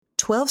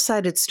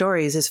12-Sided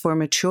Stories is for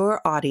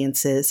mature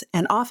audiences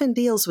and often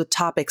deals with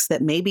topics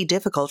that may be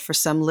difficult for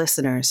some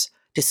listeners.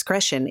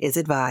 Discretion is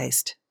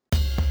advised.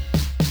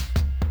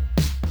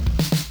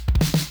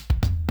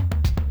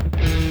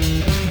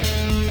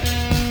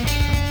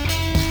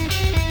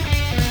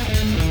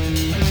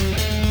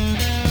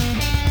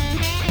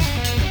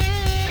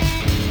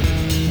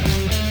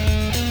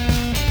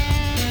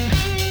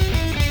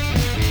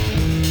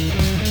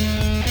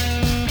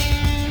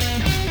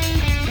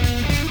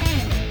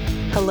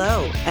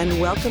 Hello, and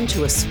welcome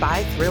to A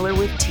Spy Thriller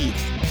with Teeth.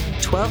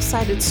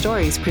 12-Sided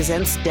Stories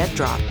presents Dead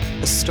Drop,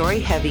 a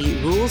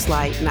story-heavy,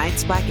 rules-light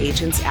Night's Black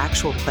Agents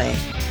actual play.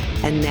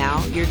 And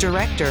now, your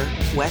director,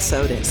 Wes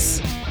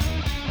Otis.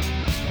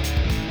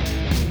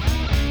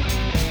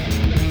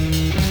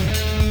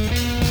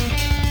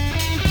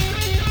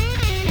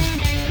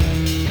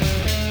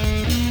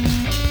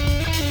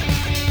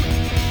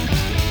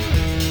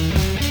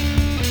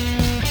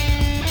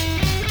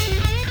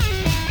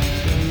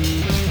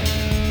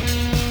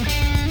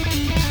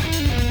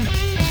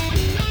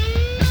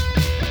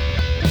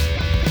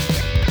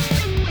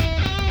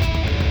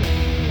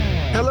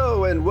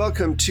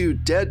 Welcome to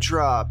Dead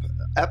Drop,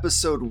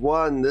 Episode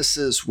 1. This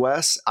is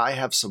Wes. I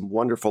have some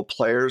wonderful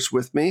players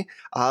with me.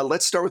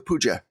 Let's start with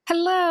Pooja.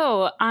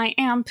 Hello, I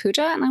am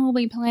Pooja, and I will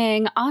be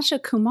playing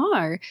Asha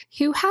Kumar,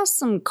 who has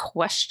some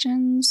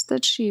questions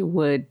that she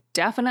would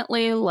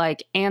definitely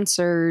like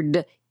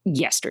answered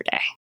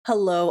yesterday.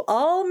 Hello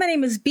all, my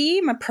name is Bee,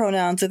 my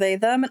pronouns are they,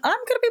 them, and I'm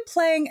going to be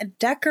playing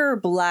Decker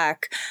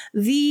Black,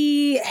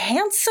 the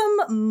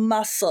handsome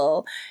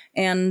muscle,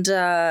 and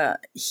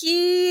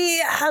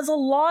he has a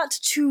lot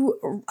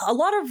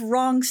of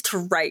wrongs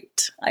to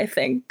right, I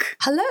think.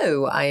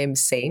 Hello, I am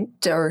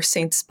Saint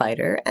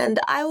Spider, and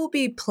I will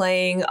be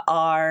playing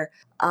our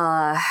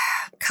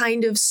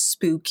kind of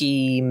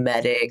spooky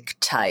medic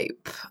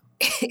type,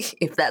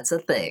 if that's a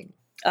thing.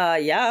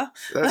 Yeah.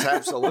 That's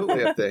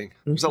absolutely a thing.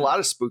 There's a lot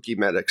of spooky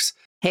medics.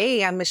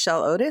 Hey, I'm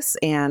Michelle Otis,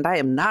 and I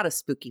am not a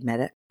spooky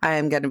medic. I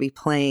am going to be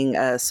playing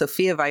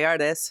Sofia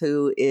Vallardes,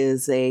 who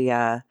is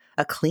a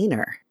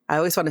cleaner. I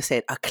always want to say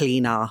it, a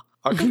cleaner.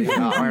 A cleaner.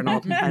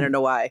 Arnold. I don't know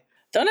why.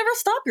 Don't ever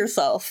stop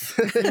yourself.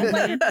 Don't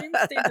let your dreams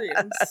stay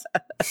dreams.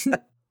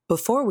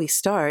 Before we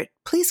start,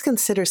 please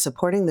consider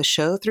supporting the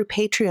show through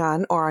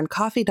Patreon or on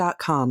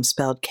Ko-fi.com,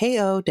 spelled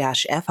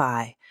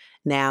Ko-fi.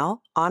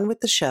 Now, on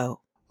with the show.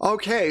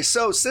 Okay,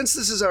 so since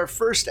this is our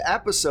first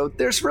episode,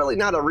 there's really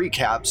not a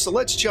recap, so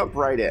let's jump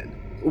right in.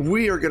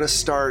 We are going to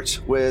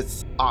start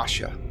with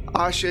Asha.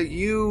 Asha,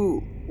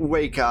 you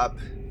wake up,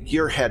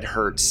 your head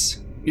hurts,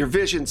 your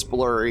vision's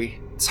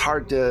blurry, it's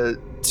hard to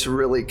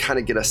really kind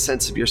of get a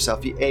sense of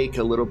yourself. You ache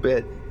a little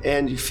bit,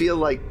 and you feel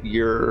like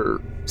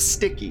you're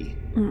sticky,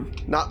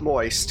 not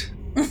moist.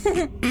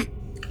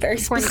 Very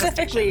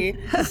specifically.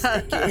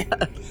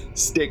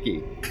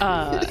 Sticky.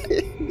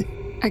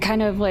 I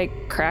kind of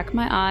like crack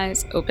my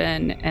eyes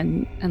open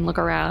and look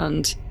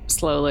around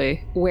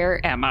slowly. Where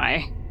am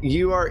I?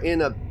 You are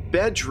in a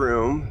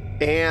bedroom,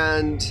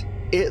 and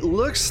it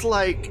looks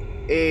like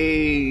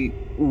a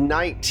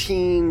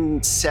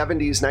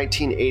 1970s,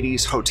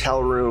 1980s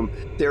hotel room.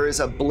 There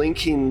is a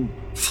blinking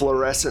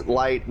fluorescent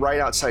light right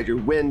outside your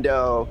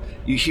window.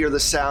 You hear the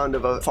sound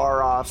of a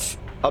far-off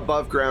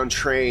above-ground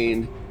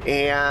train,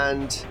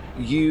 and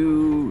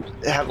you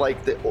have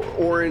like the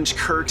orange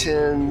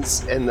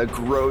curtains and the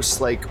gross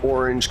like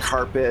orange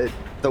carpet,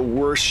 the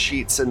worst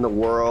sheets in the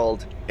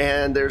world,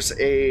 and there's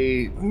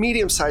a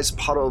medium-sized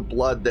puddle of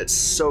blood that's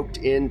soaked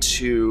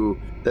into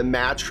the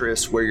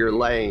mattress where you're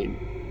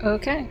laying.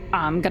 Okay,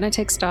 I'm gonna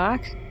take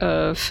stock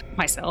of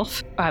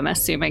myself. I'm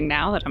assuming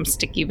now that I'm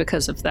sticky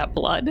because of that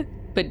blood,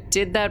 but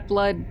did that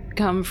blood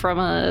come from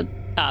a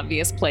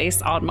obvious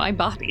place on my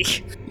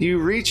body? You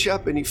reach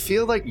up and you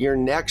feel like your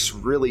neck's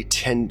really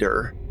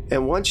tender.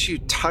 And once you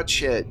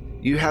touch it,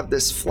 you have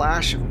this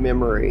flash of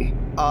memory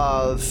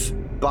of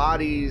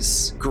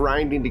bodies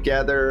grinding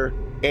together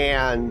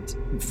and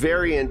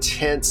very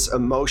intense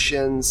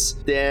emotions.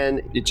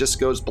 Then it just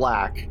goes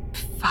black.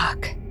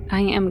 Fuck.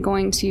 I am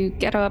going to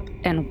get up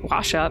and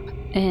wash up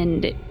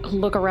and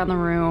look around the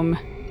room.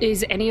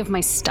 Is any of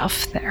my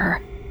stuff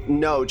there?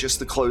 No, just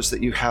the clothes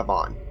that you have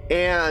on.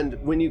 And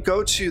when you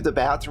go to the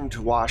bathroom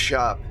to wash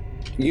up,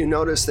 you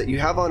notice that you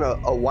have on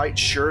a white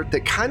shirt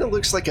that kind of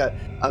looks like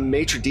a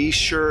maitre d'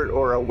 shirt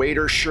or a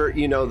waiter shirt,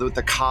 you know, with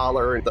the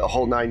collar and the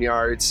whole 9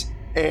 yards.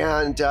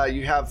 And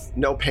you have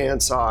no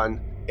pants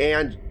on.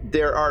 And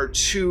there are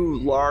 2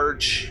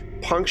 large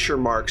puncture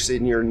marks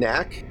in your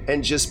neck,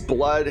 and just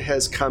blood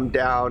has come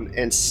down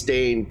and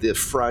stained the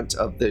front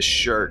of this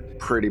shirt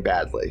pretty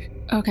badly.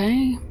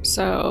 Okay,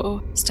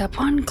 so step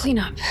 1, clean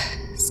up.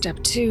 Step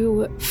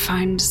 2,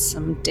 find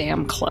some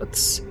damn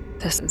clothes.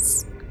 This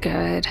is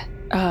good.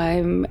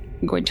 I'm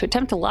going to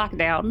attempt to lock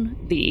down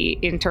the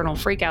internal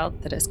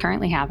freakout that is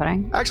currently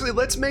happening. Actually,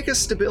 let's make a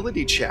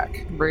stability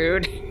check.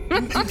 Rude.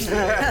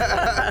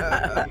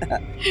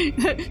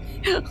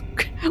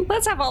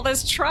 Let's have all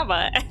this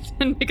trauma and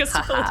then make a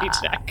stability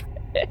check.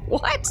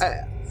 What?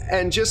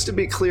 And just to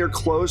be clear,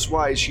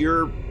 clothes-wise,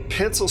 your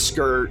pencil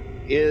skirt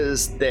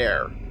is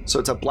there. So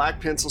it's a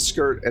black pencil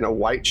skirt and a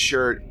white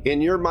shirt.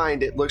 In your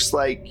mind, it looks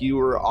like you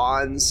were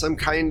on some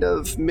kind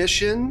of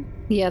mission.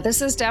 Yeah,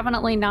 this is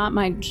definitely not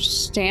my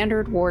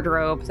standard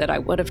wardrobe that I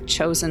would have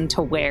chosen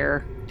to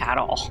wear at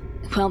all.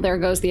 Well, there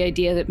goes the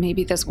idea that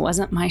maybe this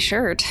wasn't my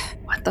shirt.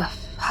 What the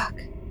fuck?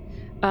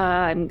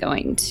 I'm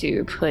going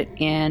to put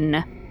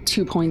in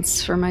 2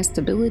 points for my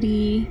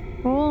stability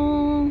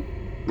roll.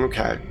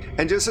 Okay.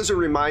 And just as a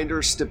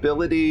reminder,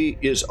 stability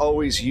is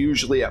always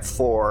usually at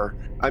 4.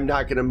 I'm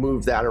not going to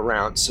move that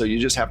around, so you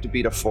just have to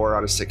beat a 4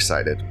 on a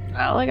 6-sided.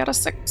 Well, I got a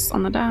 6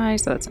 on the die,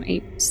 so that's an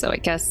 8. So I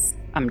guess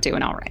I'm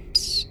doing all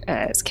right,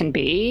 as can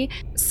be.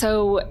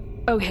 So,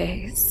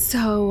 okay,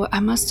 so I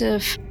must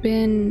have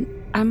been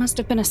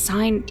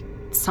assigned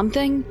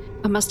something.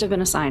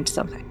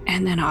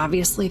 And then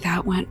obviously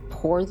that went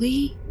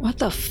poorly. What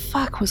the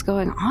fuck was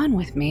going on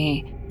with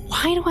me?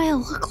 Why do I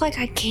look like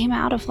I came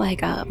out of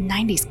like a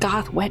 90s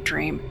goth wet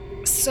dream?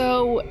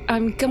 So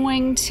I'm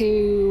going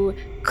to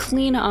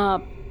clean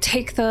up,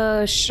 take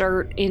the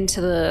shirt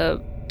into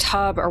the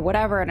tub or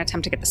whatever and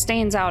attempt to get the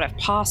stains out if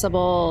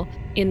possible.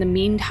 In the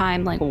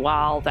meantime, like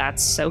while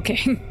that's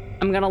soaking,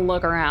 I'm gonna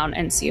look around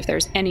and see if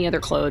there's any other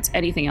clothes,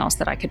 anything else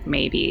that I could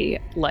maybe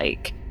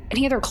like,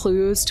 any other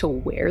clues to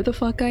where the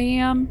fuck I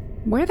am?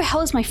 Where the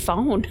hell is my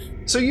phone?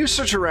 So you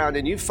search around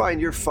and you find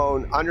your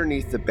phone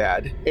underneath the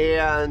bed,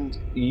 and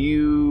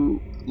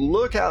you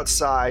look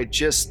outside,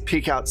 just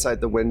peek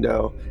outside the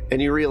window,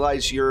 and you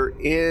realize you're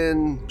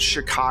in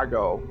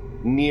Chicago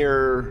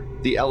near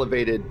the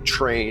elevated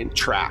train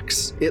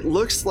tracks. It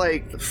looks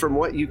like, from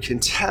what you can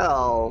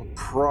tell,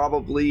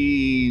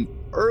 probably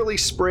early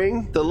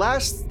spring. The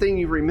last thing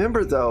you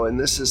remember, though, and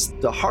this is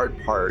the hard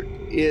part,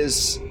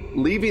 is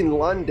leaving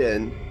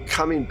London,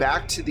 coming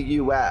back to the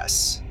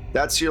US.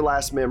 That's your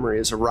last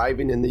memory, is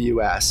arriving in the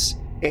US.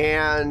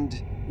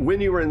 And when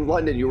you were in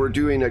London, you were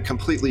doing a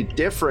completely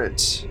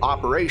different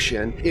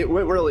operation. It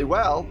went really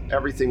well.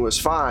 Everything was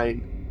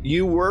fine.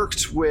 You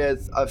worked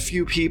with a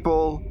few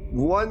people.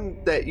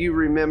 One that you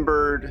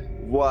remembered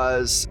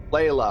was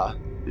Layla.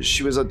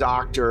 She was a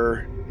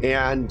doctor,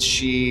 and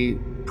she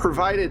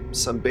provided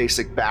some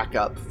basic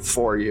backup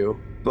for you,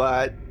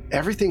 but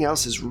everything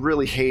else is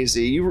really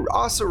hazy. You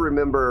also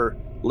remember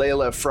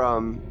Layla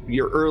from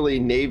your early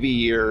Navy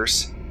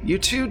years. You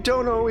two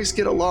don't always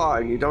get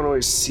along. You don't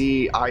always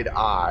see eye to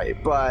eye,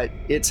 but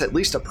it's at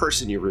least a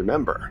person you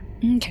remember.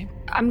 Okay.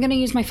 I'm going to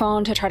use my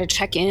phone to try to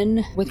check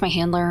in with my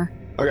handler.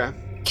 Okay.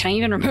 Can I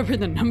even remember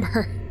the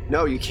number?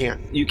 No, you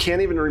can't. You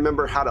can't even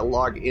remember how to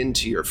log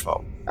into your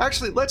phone.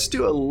 Actually, let's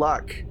do a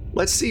luck.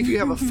 Let's see if you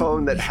have a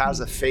phone that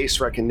has a face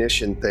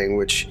recognition thing,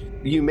 which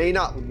you may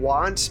not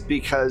want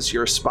because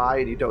you're a spy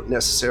and you don't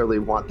necessarily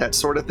want that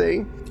sort of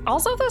thing.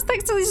 Also, those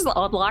things just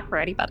unlock for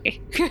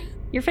anybody.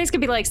 Your face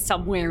could be like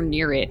somewhere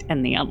near it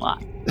and the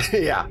unlock.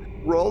 Yeah.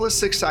 Roll a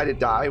 6-sided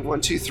die.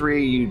 1, 2,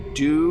 3. You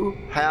do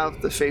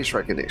have the face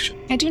recognition.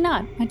 I do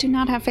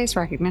not have face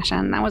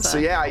recognition. That was so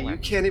yeah, you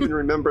can't even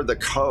remember the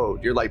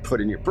code. You're like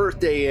putting your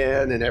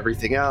birthday in and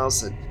everything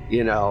else, and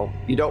you know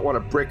you don't want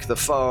to brick the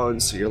phone,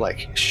 so you're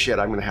like, shit,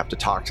 I'm gonna have to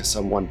talk to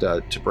someone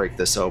to break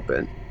this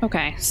open.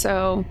 Okay,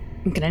 so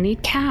I'm gonna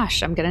need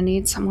cash. I'm gonna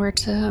need somewhere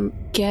to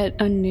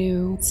get a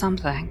new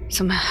something,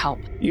 some help.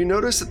 You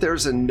notice that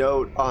there's a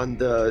note on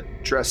the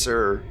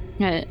dresser.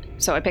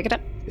 So I pick it up.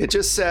 It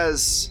just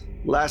says,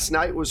 "Last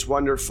night was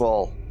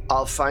wonderful.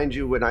 I'll find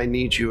you when I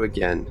need you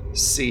again.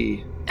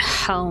 See."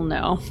 Hell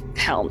no.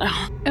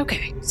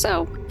 Okay,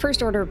 so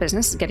first order of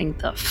business is getting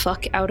the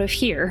fuck out of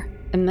here.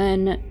 And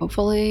then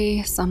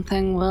hopefully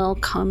something will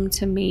come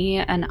to me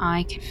and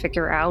I can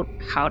figure out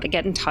how to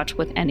get in touch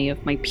with any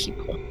of my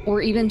people.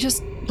 Or even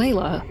just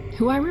Layla,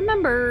 who I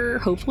remember,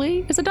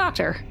 hopefully, is a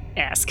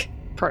doctor-esque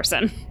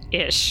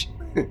person-ish.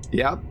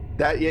 Yep.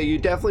 You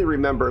definitely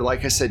remember,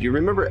 like I said, you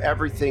remember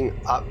everything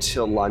up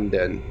till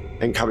London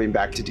and coming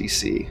back to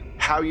DC.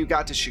 How you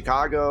got to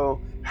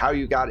Chicago, how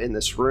you got in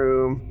this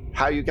room,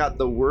 how you got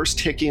the worst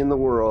hickey in the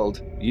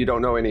world. You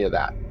don't know any of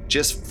that.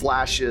 Just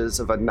flashes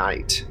of a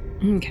night.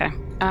 Okay.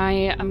 I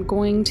am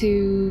going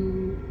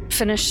to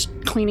finish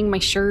cleaning my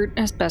shirt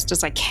as best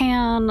as I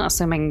can,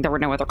 assuming there were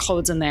no other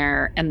clothes in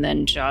there, and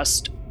then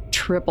just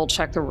triple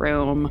check the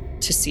room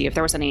to see if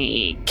there was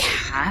any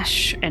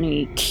cash,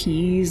 any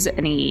keys,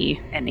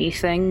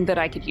 anything that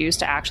I could use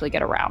to actually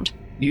get around.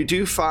 You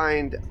do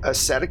find a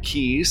set of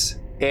keys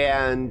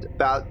and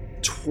about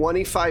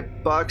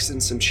 $25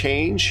 and some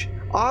change.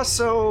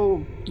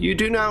 Also, you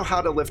do know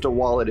how to lift a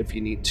wallet if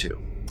you need to.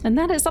 And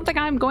that is something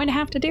I'm going to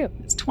have to do.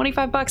 It's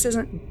 $25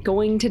 isn't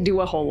going to do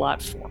a whole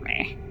lot for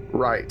me.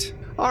 Right.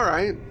 All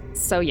right.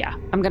 So yeah,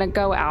 I'm going to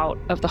go out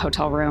of the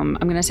hotel room.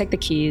 I'm going to take the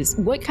keys.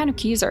 What kind of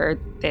keys are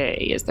they?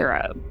 Is there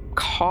a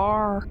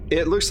car?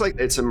 It looks like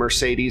it's a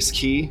Mercedes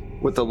key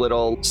with a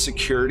little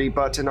security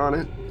button on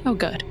it. Oh,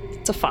 good.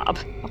 It's a fob.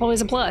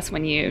 Always a plus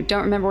when you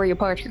don't remember where you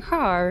parked your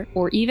car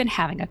or even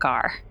having a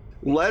car.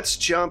 Let's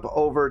jump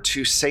over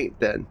to Saint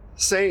then.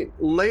 Saint,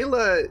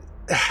 Layla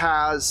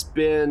has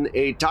been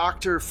a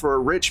doctor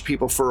for rich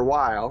people for a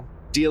while.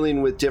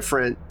 dealing with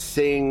different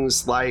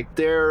things like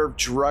their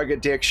drug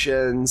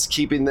addictions,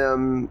 keeping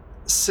them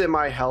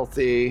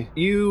semi-healthy.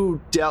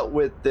 You dealt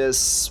with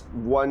this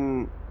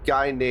one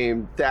guy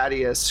named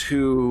Thaddeus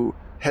who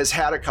has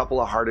had a couple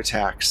of heart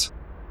attacks.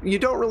 You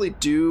don't really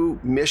do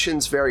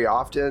missions very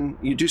often.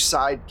 You do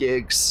side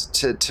gigs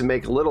to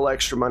make a little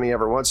extra money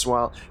every once in a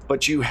while,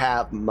 but you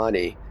have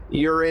money.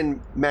 You're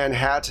in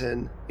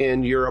Manhattan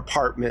in your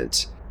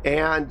apartment,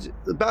 and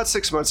about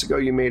 6 months ago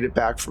you made it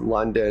back from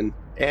London,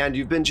 and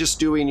you've been just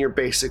doing your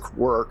basic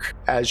work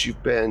as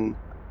you've been,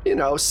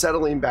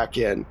 settling back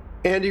in.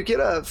 And you get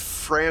a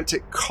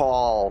frantic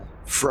call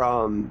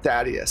from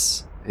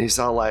Thaddeus, and he's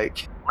all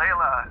like,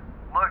 Layla,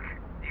 look,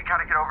 you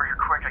gotta get over here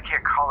quick. I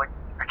can't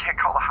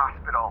call the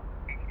hospital.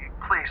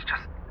 Please,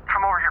 just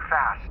come over here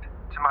fast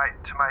to my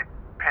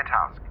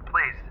penthouse.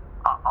 Please,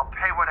 I'll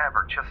pay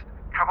whatever. Just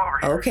come over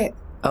here.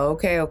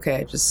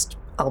 Okay.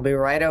 I'll be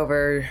right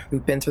over.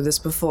 We've been through this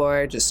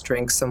before. Just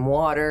drink some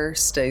water.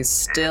 Stay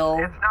still.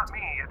 It's not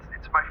me.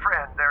 It's my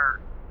friend. They're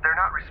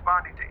not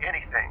responding to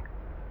anything.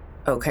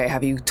 Okay.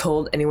 Have you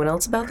told anyone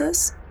else about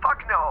this?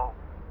 Fuck no.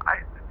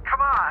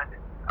 Come on.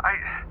 I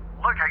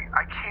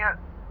can't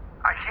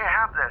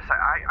have this.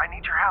 I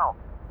need your help.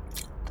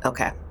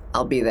 Okay.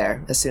 I'll be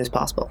there as soon as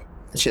possible.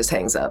 She just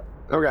hangs up.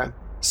 Okay.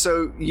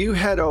 So you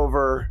head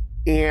over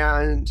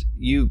and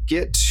you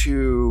get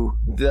to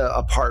the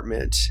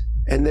apartment,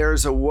 and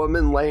there's a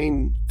woman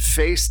laying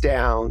face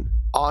down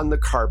on the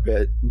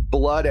carpet,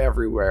 blood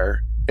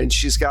everywhere. And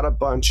she's got a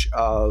bunch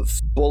of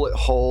bullet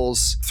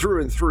holes,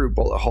 through and through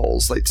bullet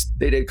holes. Like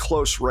they did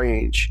close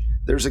range.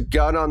 There's a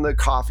gun on the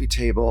coffee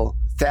table.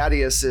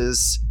 Thaddeus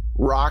is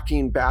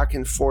rocking back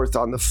and forth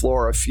on the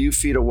floor a few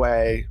feet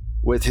away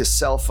with his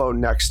cell phone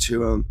next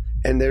to him.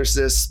 And there's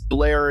this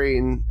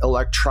blaring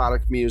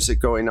electronic music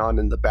going on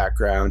in the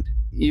background.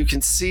 You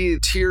can see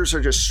tears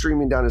are just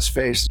streaming down his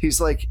face.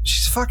 He's like,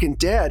 she's fucking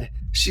dead.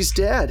 She's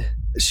dead.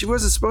 She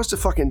wasn't supposed to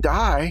fucking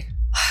die.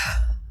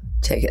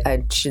 Take it.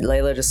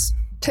 Layla just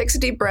takes a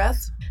deep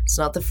breath. It's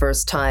not the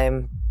first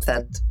time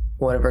that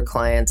one of her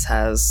clients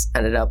has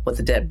ended up with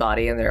a dead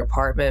body in their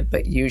apartment,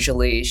 but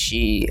usually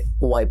she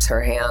wipes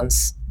her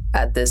hands.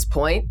 At this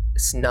point,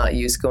 it's not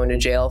used going to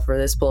jail for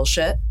this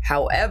bullshit.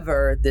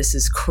 However, this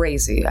is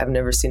crazy. I've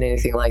never seen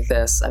anything like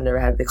this. I've never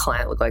had the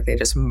client look like they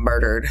just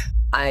murdered.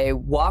 I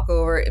walk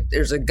over. If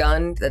there's a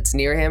gun that's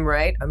near him,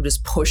 right? I'm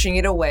just pushing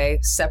it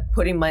away,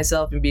 putting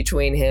myself in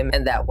between him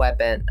and that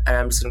weapon. And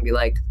I'm just going to be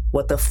like,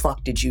 what the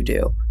fuck did you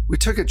do? We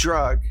took a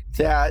drug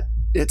that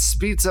it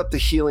speeds up the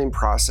healing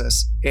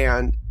process.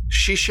 And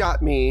she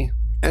shot me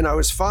and I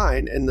was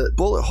fine. And the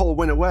bullet hole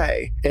went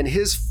away. And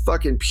his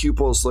fucking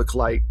pupils look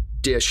like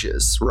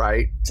dishes,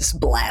 right? Just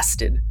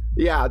blasted.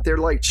 Yeah, they're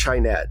like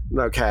Chinette,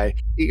 okay?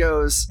 He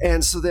goes,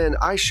 and so then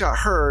I shot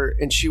her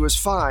and she was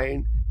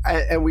fine.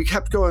 And we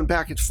kept going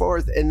back and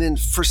forth. And then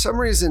for some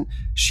reason,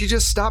 she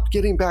just stopped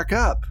getting back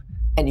up.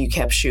 And you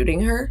kept shooting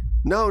her?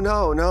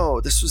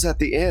 No. This was at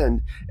the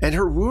end. And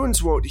her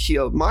wounds won't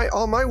heal.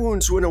 All my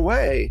wounds went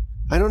away.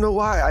 I don't know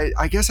why.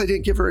 I guess I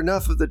didn't give her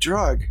enough of the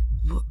drug.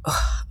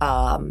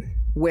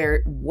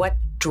 What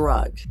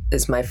drug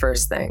is my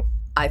first thing?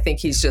 I think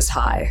he's just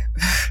high.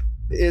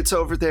 It's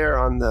over there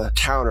on the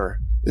counter.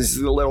 This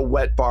is a little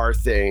wet bar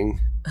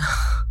thing.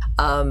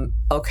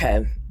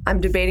 Okay.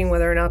 I'm debating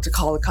whether or not to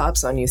call the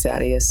cops on you,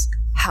 Thaddeus.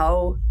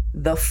 How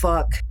the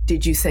fuck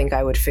did you think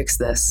I would fix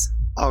this?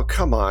 Oh,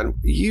 come on.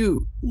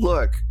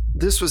 Look,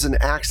 this was an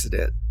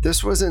accident.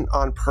 This wasn't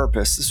on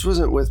purpose. This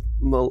wasn't with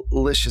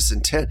malicious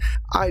intent.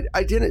 I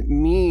didn't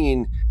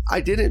mean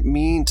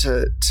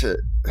to,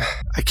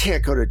 I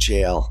can't go to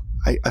jail.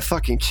 I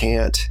fucking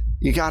can't.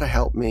 You gotta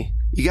help me.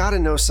 You gotta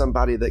know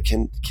somebody that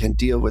can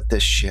deal with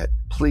this shit.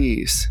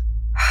 Please.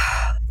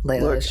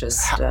 Layla, look, it's just...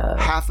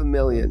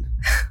 $500,000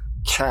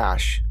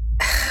 cash.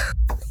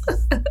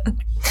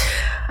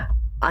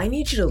 I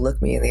need you to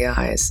look me in the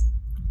eyes.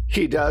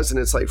 He does, and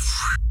it's like...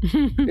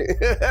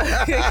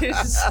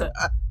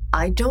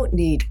 I don't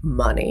need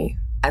money.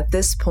 At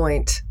this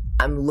point,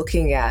 I'm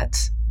looking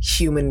at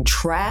human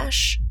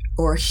trash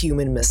or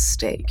human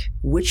mistake.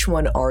 Which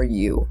one are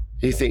you?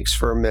 He thinks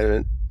for a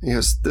minute. He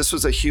goes, this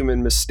was a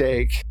human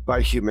mistake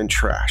by human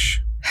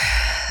trash.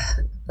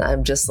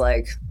 I'm just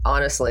like,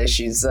 honestly,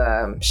 she's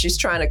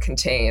trying to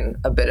contain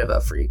a bit of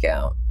a freak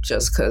out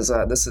just because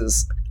this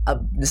is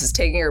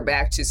taking her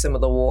back to some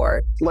of the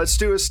war. Let's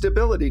do a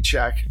stability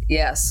check.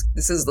 Yes,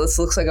 this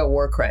looks like a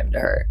war crime to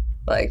her.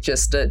 Like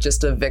just a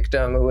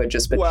victim who had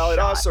just been shot. It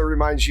also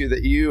reminds you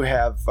that you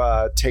have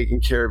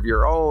taken care of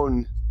your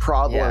own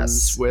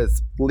problems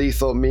with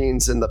lethal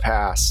means in the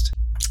past.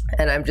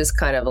 And I'm just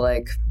kind of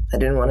like, I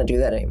didn't want to do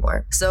that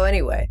anymore. So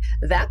anyway,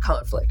 that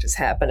conflict is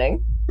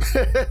happening.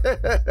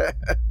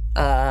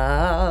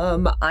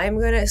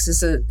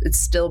 It's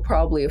still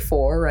probably a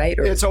 4, right?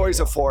 Or it's always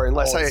a 4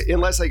 unless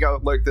I go,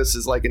 look, this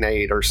is like an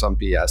 8 or some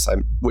BS,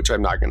 which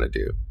I'm not going to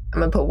do.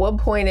 I'm going to put 1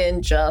 point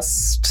in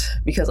just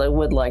because I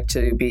would like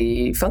to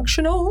be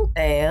functional,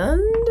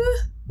 and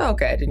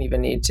Okay, I didn't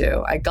even need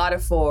to. I got a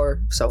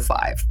 4, so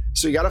 5.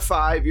 So you got a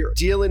 5, you're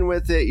dealing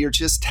with it, you're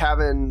just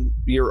having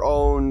your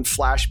own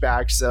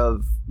flashbacks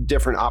of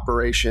different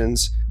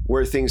operations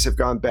where things have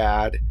gone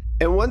bad.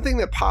 And one thing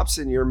that pops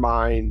in your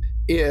mind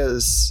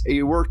is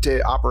you worked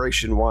at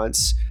Operation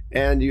once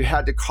and you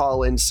had to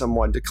call in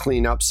someone to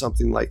clean up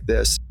something like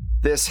this.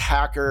 This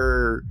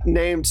hacker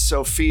named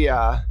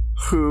Sophia,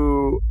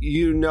 who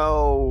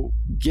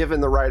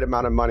given the right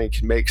amount of money,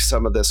 can make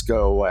some of this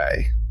go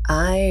away.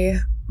 I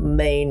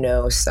may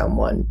know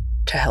someone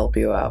to help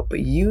you out, but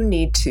you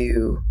need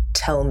to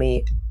tell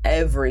me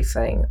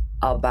everything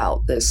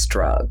about this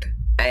drug.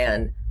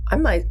 And I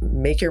might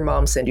make your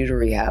mom send you to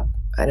rehab.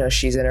 I know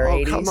she's in her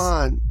 80s. Oh, come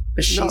on.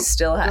 But she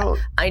still has...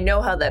 I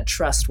know how that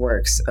trust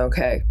works,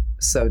 okay?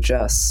 So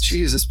just...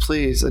 Jesus,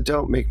 please,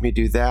 don't make me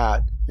do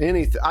that.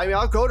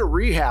 I'll go to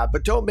rehab,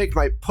 but don't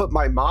put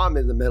my mom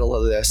in the middle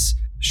of this.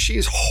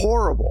 She's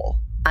horrible.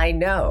 I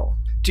know.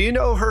 Do you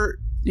know her...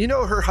 You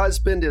know her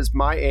husband is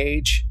my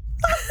age?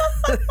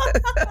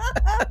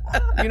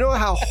 You know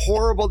how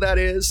horrible that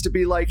is to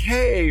be like,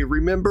 hey,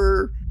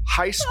 remember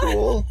high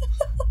school?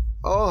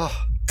 Oh.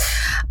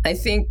 I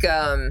think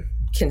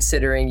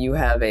considering you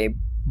have a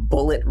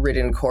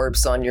bullet-ridden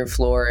corpse on your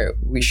floor,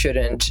 we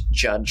shouldn't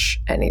judge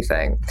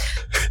anything.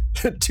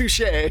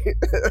 Touche.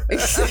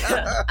 So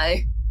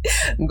I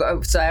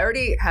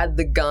already had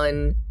the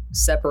gun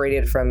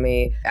separated from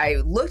me. I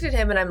looked at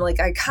him and I'm like,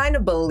 I kind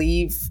of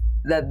believe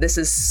that this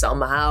is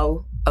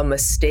somehow a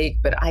mistake,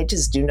 but I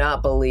just do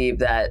not believe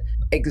that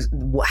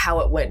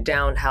how it went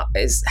down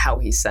is how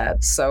he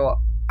said. So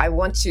I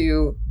want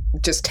to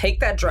just take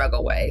that drug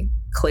away.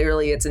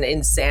 Clearly it's an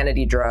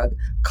insanity drug.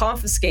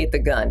 Confiscate the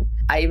gun.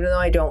 Even though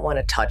I don't want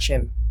to touch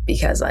him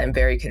because I'm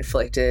very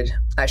conflicted,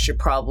 I should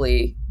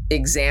probably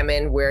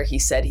examine where he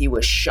said he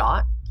was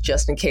shot,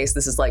 just in case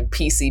this is like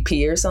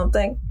PCP or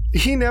something.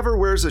 He never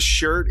wears a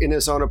shirt in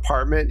his own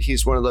apartment.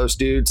 He's one of those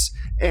dudes.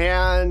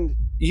 And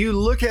you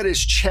look at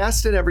his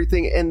chest and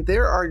everything, and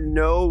there are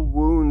no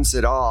wounds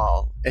at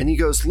all. And he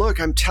goes, look,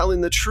 I'm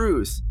telling the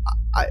truth.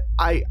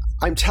 I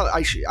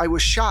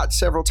was shot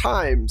several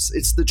times.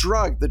 It's the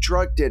drug. The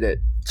drug did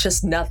it.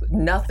 Just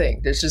nothing.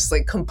 There's just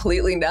like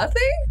completely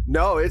nothing?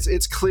 No,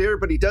 it's clear,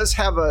 but he does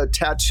have a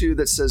tattoo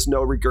that says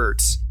no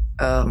regrets.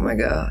 Oh my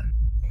God.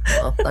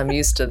 Well, I'm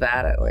used to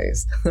that at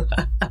least.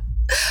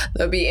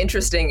 That'd be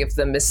interesting if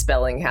the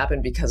misspelling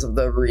happened because of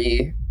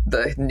the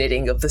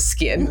knitting of the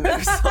skin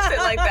or something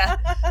like that.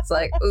 It's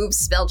like, oops,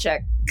 spell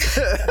check.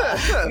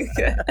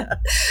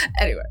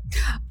 Anyway.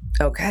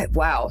 Okay,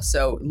 wow.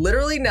 So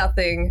literally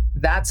nothing.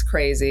 That's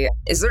crazy.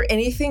 Is there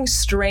anything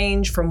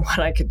strange from what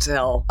I could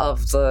tell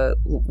of the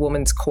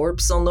woman's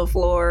corpse on the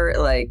floor?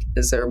 Like,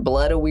 is there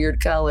blood a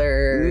weird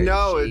color?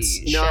 No,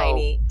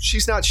 shiny? No.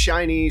 She's not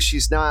shiny.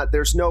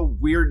 There's no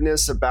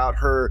weirdness about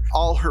her.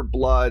 All her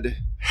blood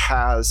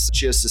has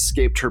just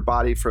escaped her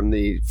body from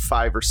the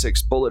 5 or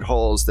 6 bullet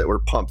holes that were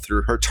pumped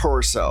through her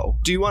torso.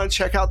 Do you want to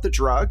check out the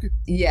drug?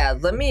 Yeah,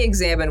 let me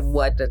examine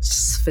what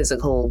its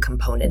physical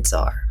components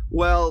are.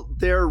 Well,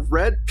 they're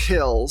red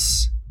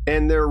pills,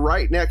 and they're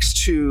right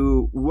next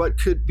to what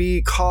could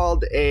be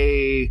called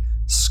a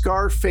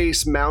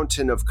Scarface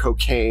mountain of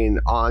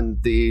cocaine on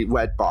the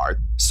wet bar.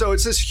 So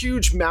it's this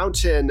huge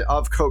mountain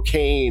of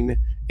cocaine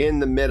in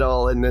the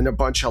middle, and then a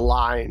bunch of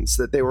lines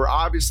that they were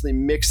obviously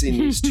mixing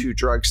these two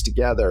drugs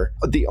together.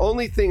 The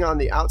only thing on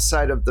the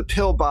outside of the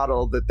pill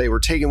bottle that they were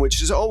taking, which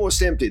is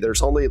almost empty,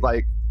 there's only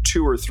like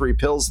 2 or 3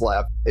 pills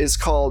left, is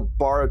called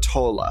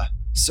Baratola.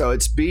 So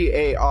it's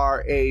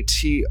Baratola.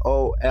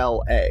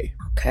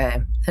 Okay.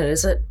 And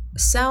does it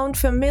sound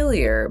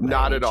familiar?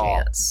 Not at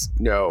chance?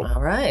 All. No.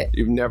 All right.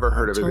 You've never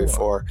heard of it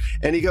before.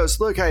 And he goes,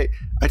 look, I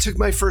took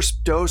my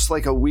first dose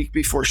like a week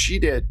before she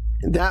did.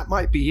 That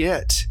might be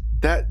it.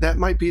 That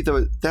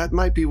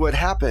might be what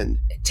happened.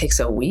 It takes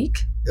a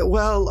week?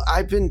 Well,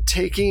 I've been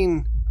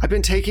taking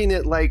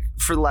it like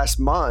for the last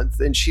month,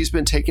 and she's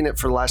been taking it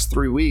for the last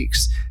 3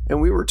 weeks.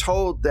 And we were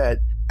told that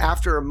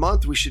after a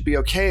month we should be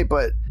okay,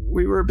 but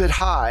we were a bit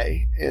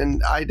high,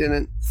 and I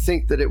didn't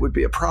think that it would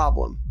be a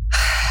problem.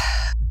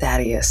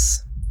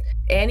 Thaddeus,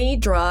 any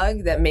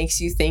drug that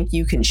makes you think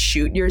you can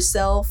shoot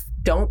yourself,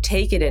 don't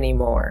take it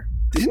anymore.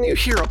 Didn't you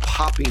hear a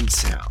popping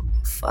sound?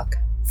 Fuck.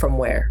 From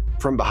where?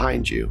 From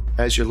behind you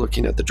as you're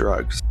looking at the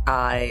drugs.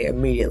 I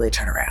immediately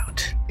turn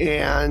around.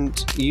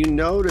 And you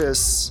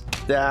notice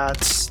that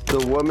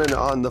the woman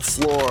on the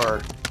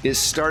floor is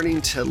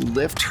starting to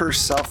lift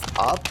herself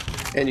up,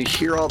 and you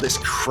hear all this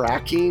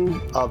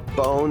cracking of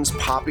bones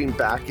popping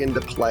back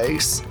into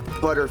place,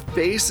 but her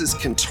face is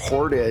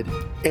contorted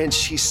and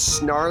she's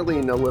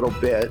snarling a little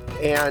bit,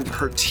 and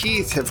her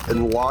teeth have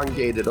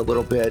elongated a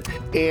little bit,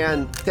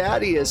 and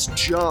Thaddeus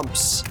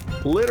jumps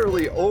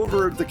literally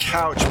over the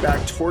couch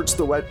back towards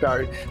the wet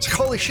bar. It's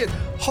like,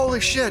 holy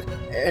shit.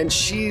 And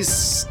she's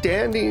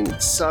standing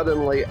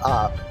suddenly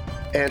up,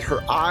 and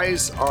her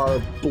eyes are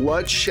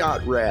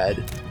bloodshot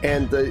red,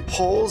 and the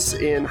holes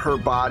in her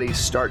body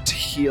start to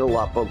heal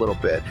up a little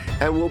bit.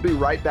 And we'll be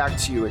right back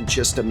to you in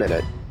just a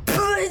minute.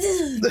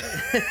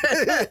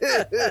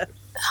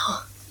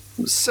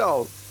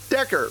 So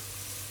Decker,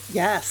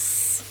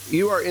 Yes.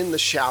 you are in the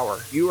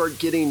shower. You are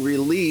getting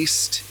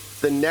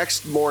released the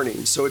next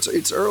morning. So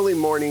it's early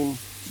morning.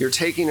 You're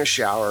taking a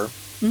shower.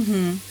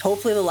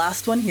 Hopefully the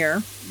last one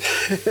here.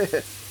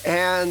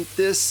 And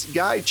this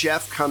guy,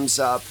 Jeff, comes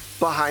up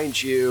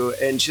behind you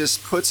and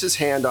just puts his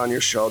hand on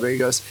your shoulder. He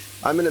goes,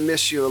 I'm going to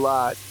miss you a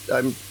lot.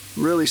 I'm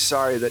really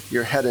sorry that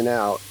you're heading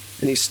out.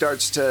 And he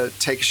starts to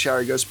take a shower.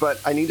 He goes, but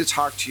I need to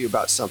talk to you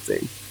about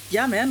something.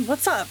 Yeah, man.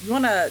 What's up? You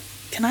wanna?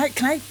 Can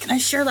I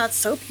share that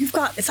soap you've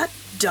got? Is that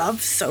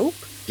Dove soap?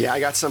 Yeah,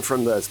 I got some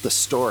from the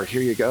store.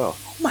 Here you go.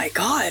 Oh my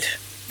God.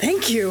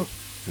 Thank you.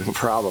 No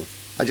problem.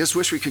 I just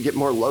wish we could get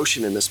more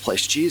lotion in this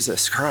place.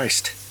 Jesus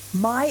Christ.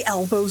 My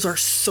elbows are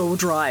so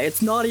dry.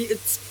 It's not.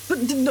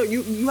 But no,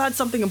 you had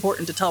something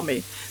important to tell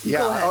me. Yeah.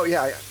 Go ahead. Oh,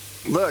 yeah.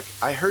 Look,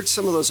 I heard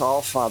some of those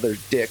Allfather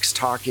dicks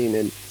talking,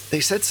 and they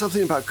said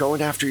something about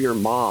going after your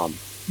mom.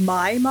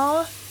 My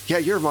ma? Yeah,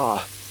 your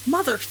ma.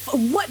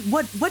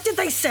 What did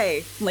they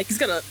say? Like, he's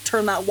gonna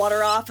turn that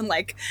water off and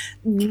like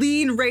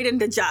lean right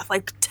into Jeff.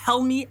 Like,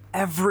 tell me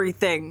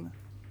everything.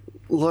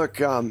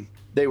 Look,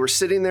 they were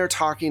sitting there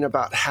talking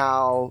about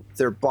how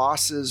their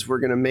bosses were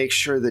going to make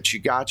sure that you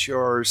got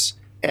yours,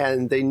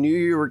 and they knew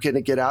you were going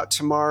to get out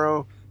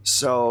tomorrow,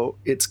 so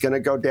it's going to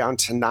go down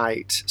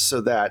tonight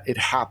so that it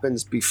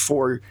happens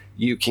before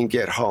you can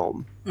get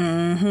home.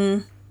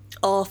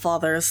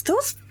 Allfathers,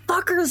 those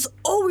fuckers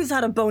always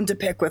had a bone to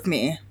pick with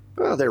me.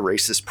 Well, they're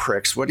racist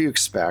pricks. What do you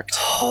expect?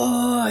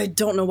 Oh, I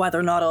don't know why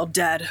they're not all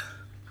dead.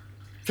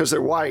 Because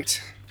they're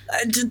white.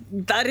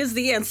 That is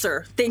the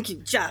answer. Thank you,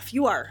 Jeff.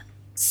 You are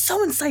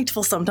so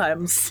insightful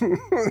sometimes.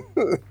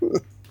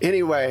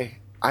 Anyway,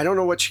 I don't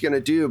know what you're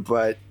going to do,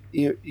 but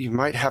you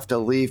might have to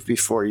leave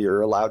before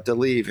you're allowed to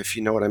leave, if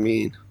you know what I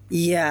mean.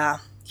 Yeah.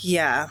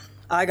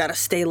 I gotta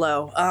stay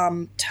low.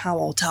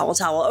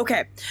 Towel.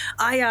 Okay.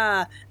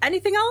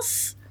 Anything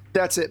else?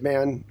 That's it,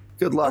 man.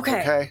 Good luck,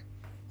 okay?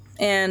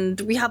 And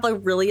we have a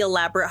really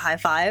elaborate high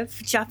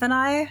five, Jeff and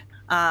I.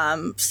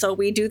 So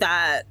we do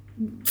that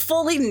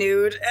fully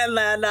nude, and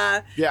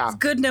then Yeah.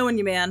 Good knowing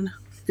you, man.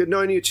 Good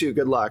knowing you too.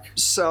 Good luck.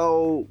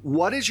 So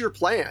what is your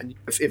plan?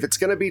 If it's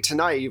going to be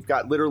tonight, you've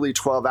got literally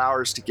 12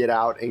 hours to get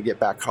out and get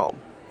back home.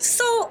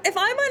 So if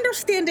I'm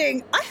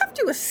understanding, I have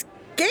to escape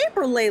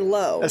or lay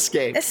low?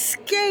 Escape.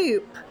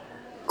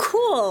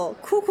 Cool.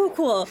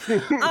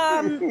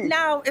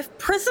 Now, if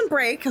Prison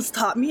Break has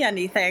taught me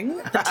anything,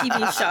 the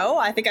TV show,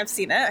 I think I've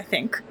seen it,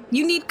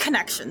 you need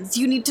connections.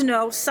 You need to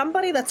know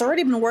somebody that's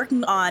already been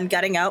working on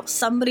getting out,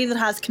 somebody that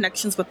has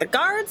connections with the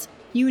guards.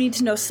 You need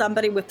to know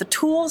somebody with the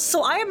tools.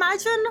 So I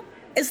imagine,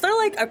 is there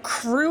like a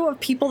crew of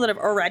people that have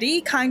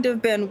already kind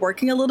of been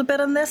working a little bit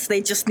on this? They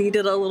just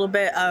needed a little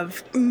bit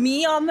of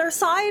me on their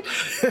side?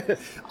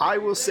 I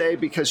will say,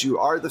 because you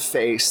are the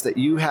face, that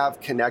you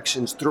have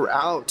connections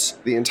throughout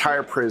the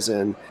entire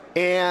prison.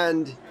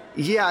 And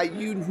yeah,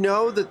 you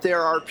know that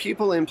there are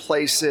people in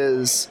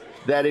places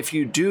that if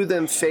you do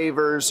them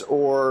favors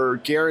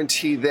or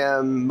guarantee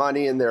them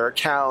money in their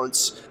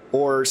accounts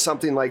or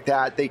something like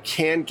that, they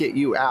can get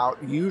you out,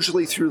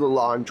 usually through the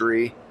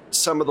laundry.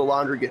 Some of the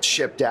laundry gets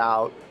shipped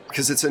out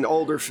because it's an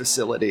older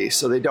facility,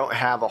 so they don't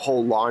have a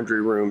whole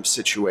laundry room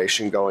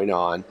situation going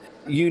on.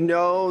 You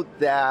know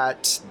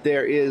that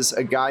there is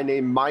a guy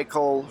named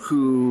Michael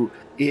who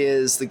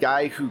is the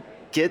guy who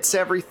gets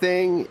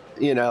everything.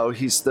 You know,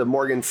 he's the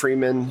Morgan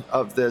Freeman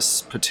of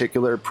this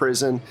particular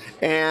prison.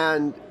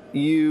 And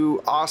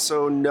you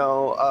also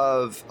know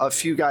of a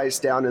few guys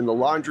down in the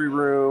laundry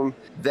room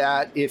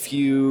that if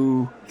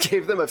you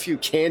gave them a few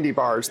candy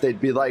bars, they'd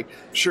be like,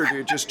 sure,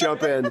 dude, just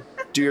jump in,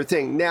 do your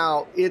thing.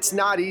 Now, it's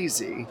not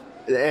easy,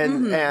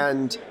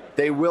 and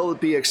they will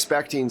be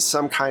expecting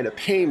some kind of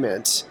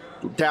payment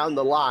down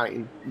the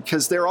line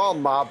because they're all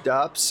mobbed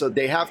up, so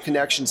they have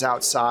connections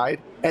outside.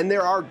 And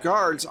there are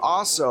guards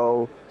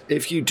also.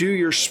 If you do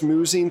your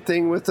schmoozing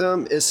thing with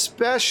them,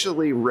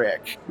 especially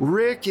Rick.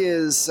 Rick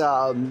is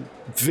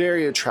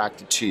very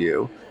attracted to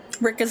you.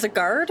 Rick is a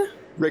guard?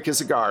 Rick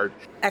is a guard.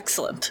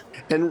 Excellent.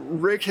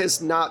 And Rick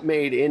has not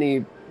made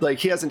any, like,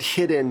 he hasn't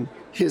hidden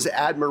his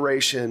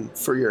admiration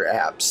for your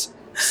abs.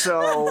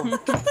 So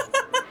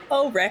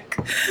Oh, Rick.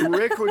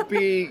 Rick would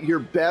be your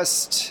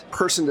best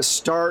person to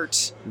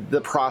start the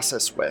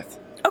process with.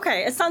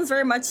 Okay, it sounds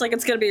very much like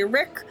it's going to be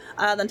Rick,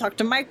 then talk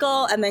to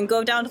Michael, and then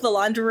go down to the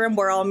laundry room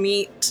where I'll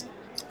meet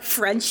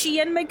Frenchie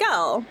and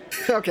Miguel.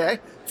 Okay,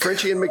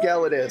 Frenchie and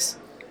Miguel it is.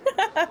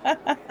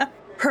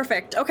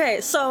 Perfect. Okay,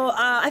 so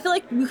I feel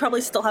like we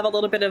probably still have a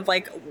little bit of,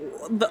 like,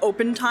 the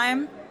open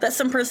time that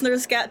some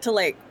prisoners get to,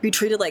 like, be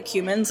treated like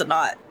humans and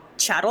not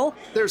chattel.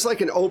 There's,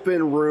 like, an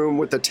open room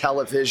with a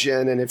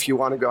television, and if you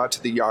want to go out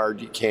to the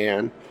yard, you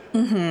can.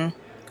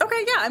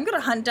 Okay, yeah, I'm going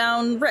to hunt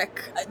down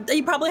Rick.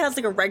 He probably has,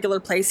 like, a regular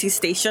place he's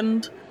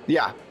stationed.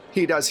 Yeah,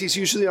 he does. He's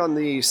usually on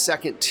the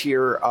second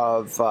tier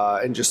of,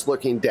 and just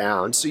looking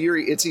down. So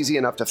it's easy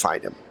enough to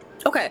find him.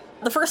 Okay,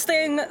 the first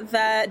thing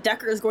that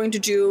Decker is going to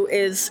do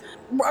is,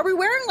 are we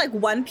wearing, like,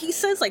 one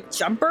pieces, like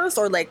jumpers,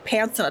 or, like,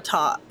 pants and a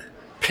top?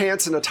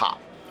 Pants and a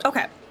top.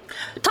 Okay.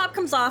 Top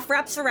comes off,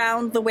 wraps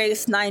around the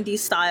waist 90s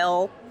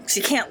style. So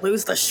you can't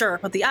lose the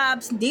shirt, but the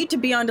abs need to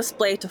be on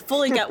display to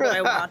fully get what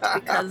I want,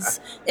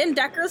 because in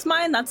Decker's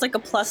mind, that's like a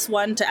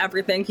 +1 to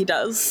everything he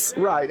does.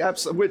 Right,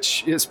 absolutely,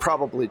 which is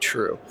probably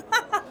true.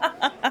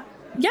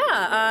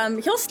 Yeah,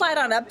 he'll slide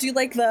on up, do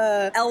like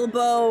the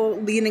elbow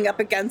leaning up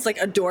against like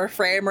a door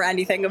frame or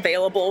anything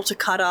available to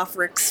cut off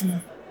Rick's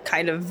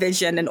kind of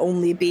vision and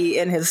only be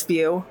in his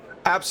view.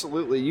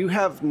 Absolutely. You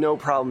have no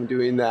problem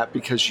doing that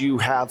because you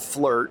have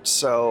flirt,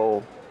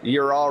 so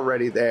you're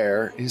already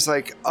there. He's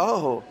like,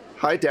 oh,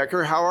 hi,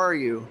 Decker. How are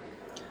you?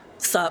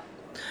 Sup.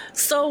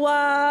 So,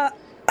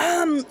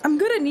 I'm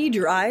gonna need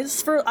your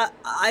eyes for,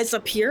 eyes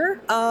up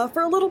here,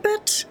 for a little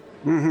bit.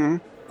 Mm-hmm.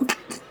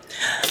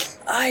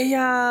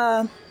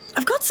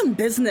 I've got some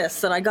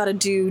business that I gotta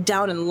do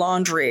down in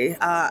laundry.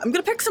 I'm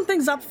gonna pick some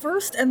things up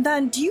first, and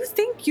then do you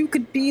think you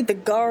could be the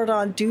guard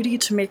on duty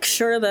to make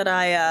sure that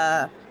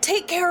I,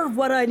 take care of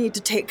what I need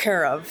to take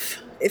care of?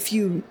 If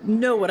you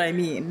know what I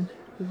mean.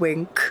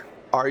 Wink.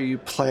 Are you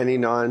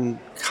planning on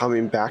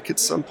coming back at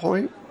some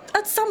point?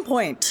 At some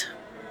point.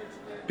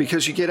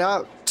 Because you get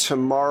out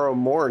tomorrow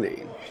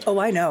morning. Oh,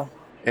 I know.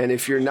 And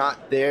if you're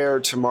not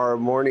there tomorrow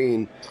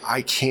morning,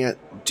 I can't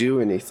do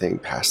anything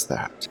past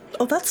that.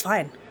 Oh, that's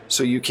fine.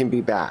 So you can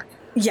be back.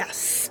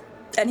 Yes.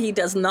 And he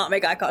does not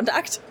make eye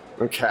contact.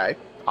 Okay,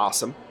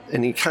 awesome.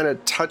 And he kind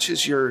of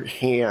touches your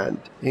hand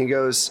and he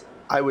goes,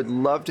 I would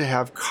love to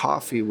have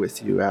coffee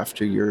with you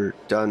after you're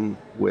done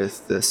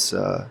with this,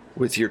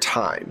 with your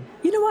time.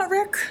 You know what,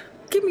 Rick?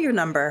 Give me your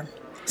number.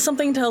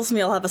 Something tells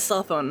me I'll have a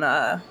cell phone,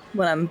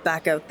 when I'm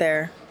back out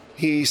there.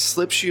 He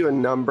slips you a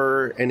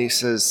number and he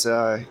says,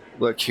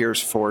 look, here's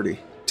 40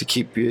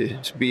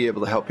 to be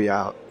able to help you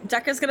out.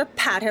 Decker's gonna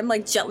pat him,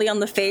 like, gently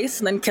on the face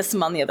and then kiss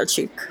him on the other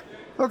cheek.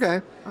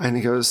 Okay. And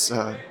he goes,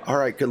 all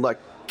right, good luck.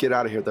 Get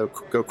out of here, though.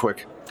 Go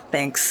quick.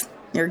 Thanks.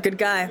 You're a good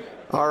guy.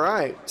 All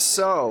right,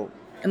 so...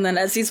 And then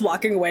as he's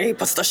walking away, he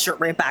puts the shirt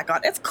right back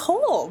on. It's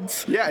cold.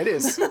 Yeah, it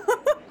is.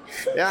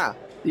 Yeah,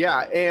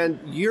 and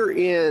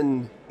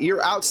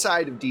you're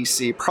outside of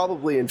DC,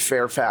 probably in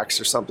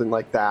Fairfax or something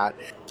like that.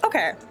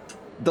 Okay.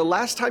 The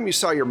last time you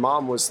saw your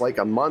mom was like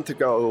a month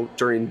ago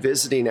during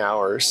visiting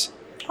hours.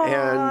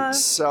 Aww. And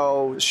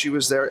so she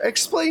was there.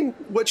 Explain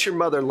what your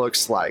mother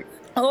looks like.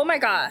 Oh my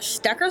gosh,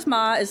 Decker's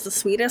ma is the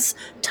sweetest,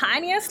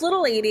 tiniest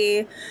little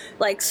lady,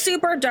 like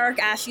super dark,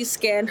 ashy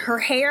skin. Her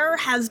hair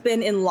has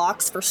been in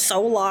locks for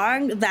so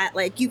long that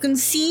like you can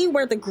see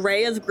where the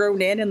gray has grown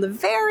in and the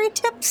very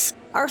tips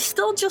are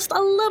still just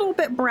a little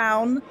bit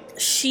brown.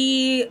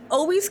 She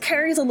always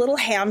carries a little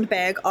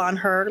handbag on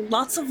her,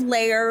 lots of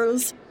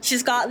layers.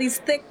 She's got these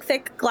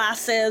thick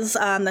glasses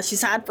that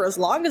she's had for as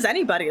long as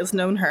anybody has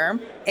known her.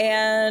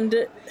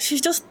 And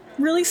she's just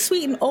really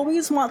sweet and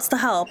always wants to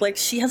help. Like,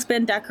 she has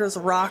been Decker's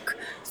rock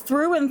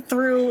through and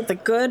through, the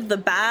good, the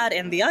bad,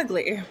 and the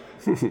ugly.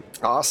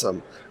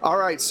 Awesome. All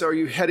right, so are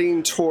you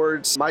heading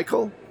towards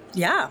Michael?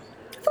 Yeah.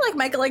 I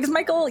feel like is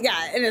Michael,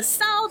 in his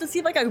cell? Does he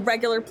have like a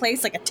regular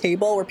place, like a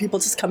table where people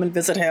just come and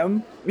visit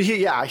him?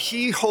 Yeah,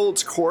 he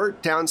holds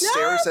court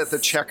downstairs at the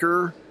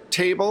checker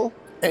table.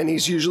 And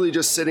he's usually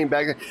just sitting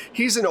back.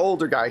 He's an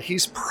older guy.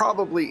 He's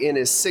probably in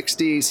his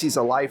 60s. He's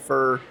a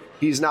lifer.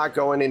 He's not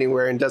going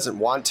anywhere and doesn't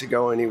want to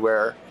go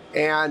anywhere.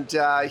 And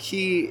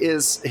he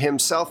is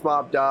himself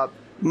mobbed up.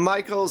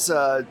 Michael's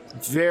a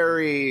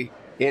very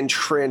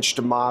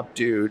entrenched mob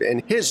dude.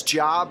 And his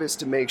job is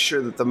to make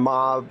sure that the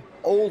mob,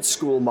 old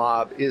school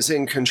mob, is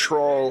in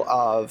control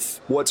of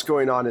what's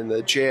going on in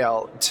the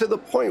jail, to the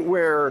point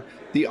where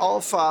the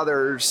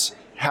Allfathers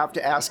have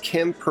to ask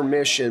him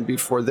permission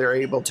before they're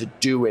able to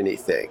do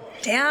anything.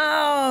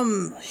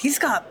 Damn, he's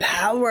got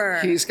power.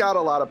 He's got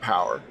a lot of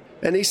power.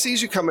 And he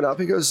sees you coming up.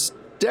 He goes,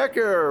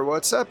 Decker,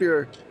 what's up?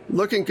 You're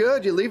looking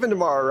good. You're leaving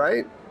tomorrow,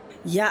 right?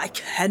 Yeah, I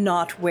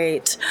cannot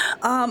wait.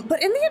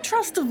 But in the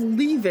interest of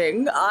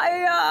leaving,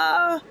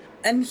 and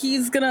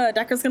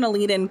Decker's gonna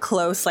lean in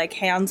close, like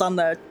hands on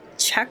the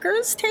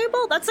checkers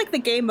table. That's like the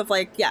game of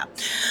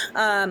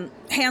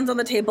hands on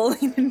the table,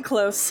 lean in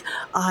close.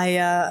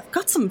 I've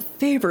got some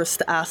favors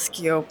to ask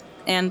you,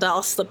 and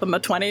I'll slip him a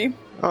 20.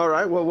 All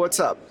right, well, what's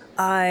up?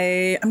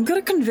 I'm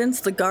gonna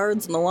convince the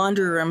guards in the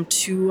laundry room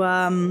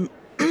to,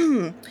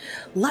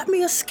 let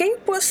me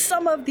escape with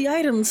some of the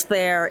items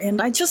there,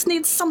 and I just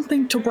need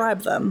something to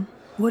bribe them.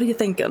 What are you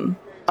thinking?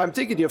 I'm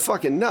thinking you're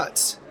fucking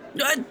nuts.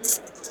 I'm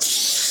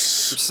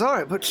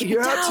sorry, but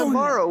you're out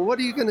tomorrow. What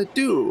are you gonna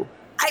do?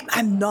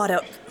 I'm not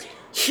out.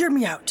 Hear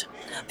me out.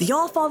 The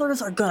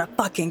Allfathers are gonna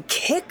fucking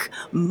kick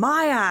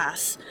my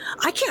ass.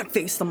 I can't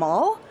face them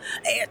all.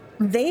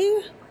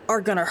 They are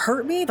gonna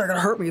hurt me. They're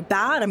gonna hurt me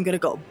bad. I'm gonna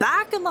go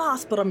back in the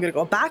hospital. I'm gonna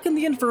go back in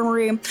the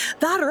infirmary.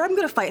 That, or I'm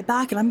gonna fight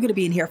back and I'm gonna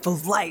be in here for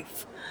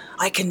life.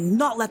 I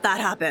cannot let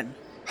that happen.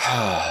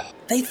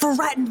 They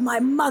threatened my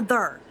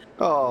mother.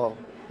 Oh,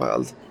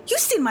 well. You've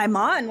seen my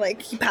mom,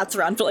 and he pats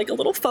around for a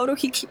little photo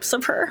he keeps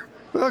of her.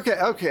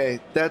 Okay,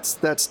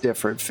 that's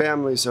different.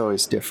 Family's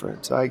always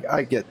different.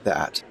 I get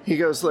that. He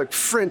goes, look,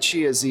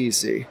 Frenchie is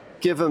easy.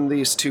 Give him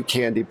these 2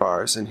 candy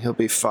bars and he'll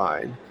be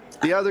fine.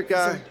 The other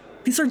guy,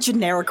 These are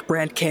generic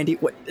brand candy.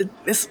 What,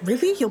 this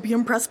really? You'll be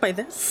impressed by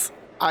this?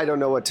 I don't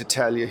know what to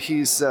tell you.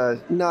 He's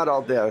not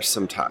all there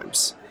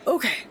sometimes.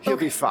 Okay. He'll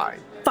be fine.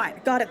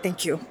 Fine. Got it.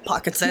 Thank you.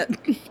 Pockets it.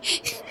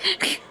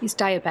 He's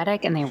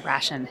diabetic and they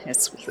ration his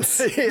sweets.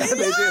 Yeah,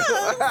 they do.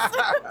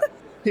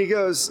 He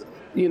goes,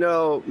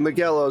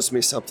 Miguel owes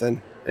me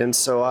something, and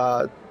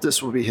so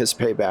this will be his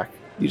payback.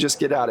 You just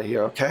get out of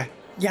here, okay?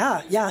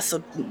 Yeah.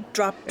 So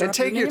drop And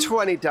take your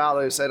name.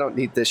 $20. I don't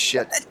need this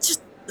shit.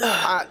 Just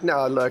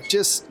No, look,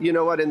 just, you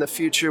know what, in the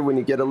future, when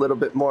you get a little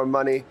bit more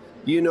money,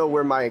 you know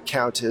where my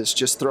account is.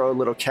 Just throw a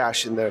little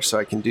cash in there so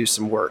I can do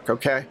some work,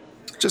 okay?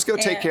 Just go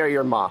take care of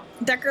your ma.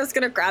 Decker's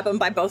gonna grab him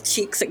by both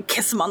cheeks and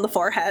kiss him on the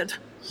forehead.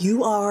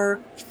 You are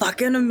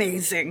fucking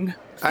amazing.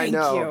 Thank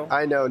you.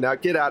 I know. Now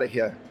get out of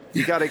here.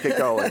 You gotta get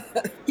going.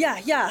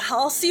 Yeah.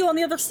 I'll see you on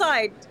the other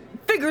side.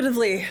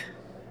 Figuratively.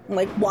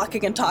 Like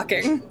walking and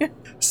talking.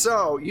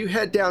 So you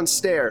head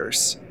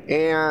downstairs,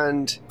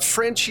 and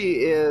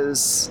Frenchie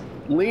is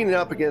leaning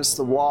up against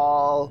the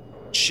wall,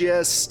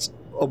 just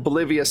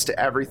oblivious to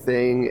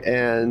everything.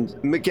 And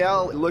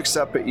Miguel looks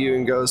up at you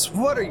and goes,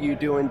 "What are you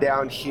doing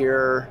down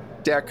here,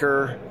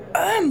 Decker?"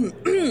 I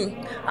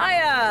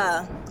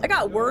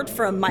got word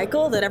from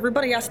Michael that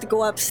everybody has to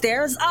go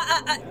upstairs.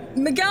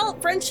 Miguel,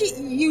 Frenchie,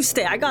 you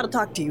stay. I gotta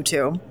talk to you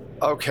two.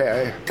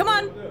 Okay. Come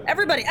on,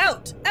 everybody,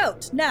 out,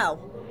 now.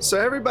 So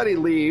everybody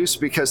leaves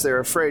because they're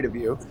afraid of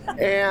you.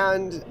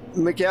 And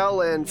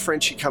Miguel and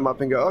Frenchie come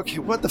up and go, "Okay,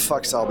 what the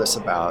fuck's all this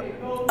about?"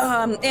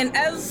 And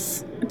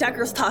as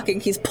Decker's talking,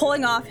 he's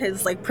pulling off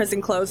his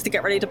prison clothes to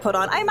get ready to put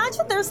on. I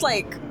imagine there's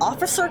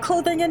officer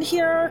clothing in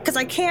here because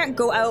I can't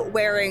go out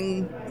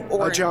wearing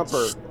orange. A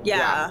jumper.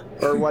 Yeah.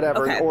 Or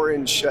whatever, Okay. an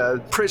orange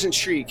prison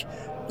chic.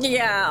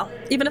 Yeah.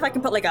 Even if I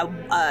can put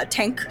a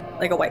tank,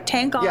 a white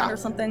tank on or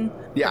something.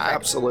 Yeah, Perfect.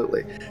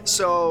 absolutely.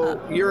 So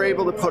you're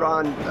able to put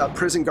on a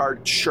prison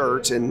guard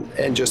shirt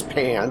and just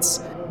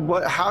pants.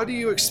 How do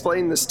you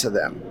explain this to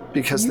them?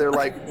 Because they're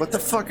like, "What the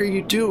fuck are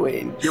you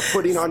doing? You're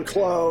putting on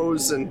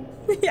clothes and..."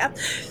 Yeah.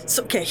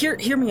 So, okay,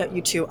 hear me out,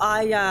 you two.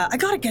 I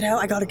gotta get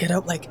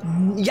out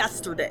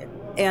yesterday.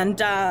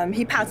 And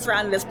he pats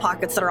around in his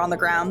pockets that are on the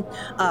ground.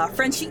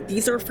 Frenchie,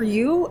 these are for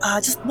you.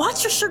 Just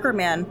watch your sugar,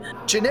 man.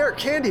 Generic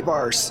candy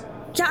bars.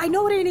 Yeah, I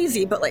know it ain't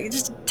easy, but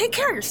just take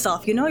care of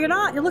yourself. You're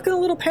looking a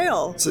little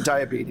pale. It's the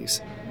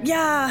diabetes.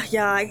 Yeah,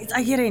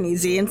 I get ain't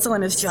easy.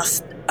 Insulin is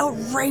just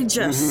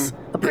outrageous.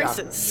 Mm-hmm. The price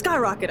is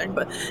skyrocketing,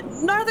 but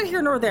neither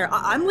here nor there.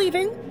 I'm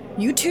leaving.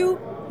 You two,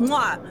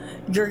 mwah.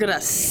 You're gonna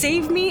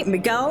save me,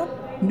 Miguel.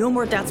 No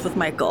more debts with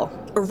Michael.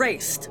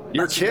 Erased.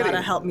 You're But you kidding.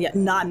 gotta help me.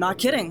 Nah, I'm not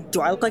kidding.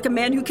 Do I look like a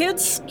man who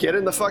kids? Get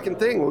in the fucking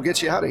thing. We'll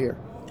get you out of here.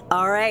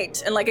 All right,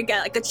 and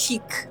again, a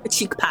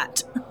cheek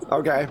pat.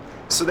 Okay.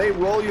 So they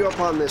roll you up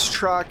on this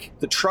truck.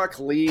 The truck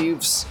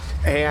leaves,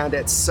 and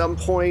at some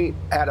point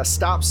at a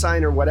stop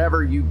sign or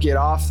whatever, you get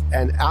off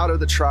and out of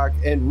the truck,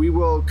 and we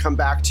will come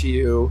back to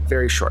you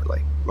very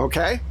shortly.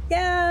 Okay?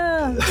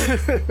 Yeah.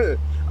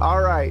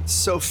 All right,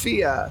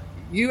 Sophia,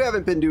 you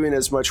haven't been doing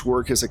as much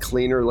work as a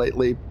cleaner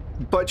lately,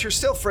 but you're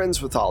still friends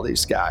with all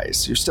these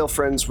guys. You're still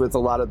friends with a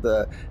lot of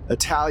the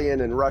Italian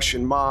and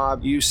Russian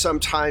mob. You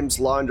sometimes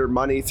launder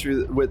money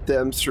with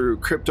them through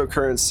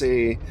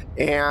cryptocurrency,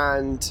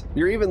 and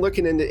you're even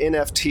looking into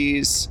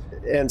NFTs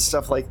and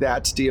stuff like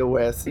that to deal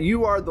with.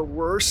 You are the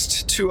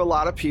worst to a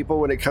lot of people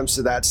when it comes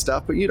to that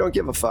stuff, but you don't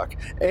give a fuck.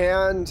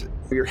 And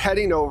you're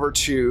heading over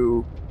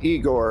to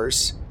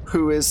Igor's,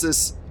 who is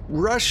this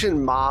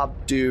Russian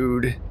mob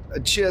dude,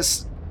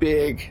 just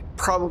big,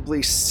 probably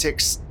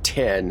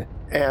 6'10",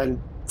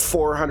 and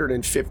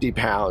 450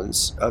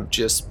 pounds of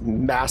just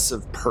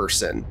massive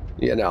person,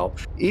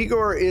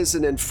 Igor is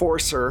an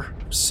enforcer,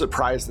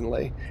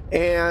 surprisingly.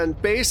 And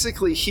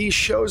basically he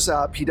shows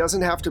up, he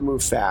doesn't have to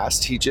move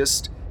fast, he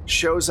just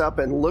shows up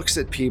and looks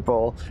at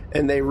people,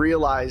 and they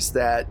realize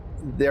that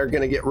they're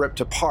going to get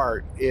ripped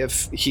apart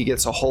if he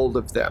gets a hold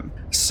of them.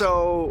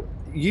 So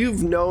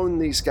you've known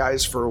these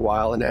guys for a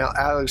while, and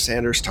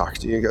Alexander's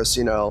talking to you and goes,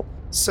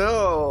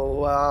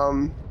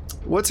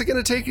 what's it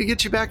going to take to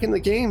get you back in the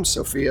game,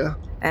 Sophia?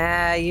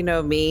 You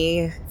know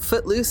me,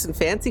 footloose and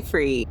fancy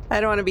free.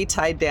 I don't want to be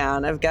tied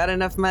down. I've got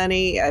enough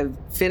money. I've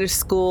finished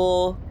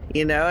school.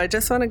 I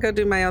just want to go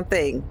do my own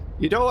thing.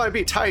 You don't want to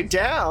be tied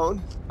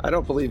down? I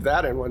don't believe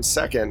that in 1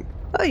 second.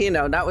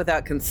 Well, not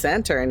without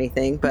consent or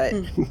anything, but...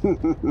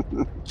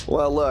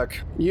 Well, look,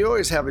 you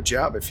always have a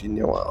job if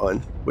you want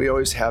one. We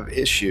always have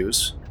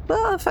issues.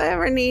 Well, if I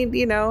ever need,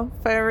 need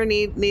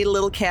a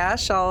little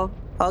cash, I'll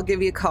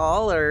give you a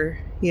call or,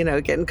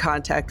 get in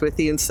contact with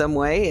you in some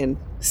way and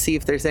see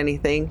if there's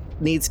anything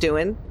needs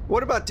doing.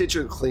 What about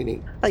digital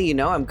cleaning?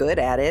 Well, I'm good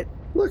at it.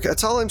 Look,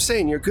 that's all I'm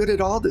saying. You're good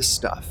at all this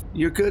stuff.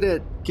 You're good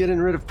at getting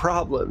rid of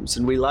problems,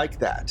 and we like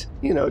that.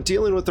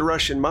 Dealing with the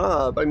Russian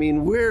mob. I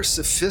mean, we're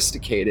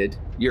sophisticated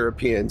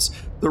Europeans.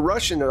 The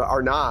Russian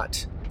are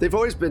not. They've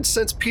always been,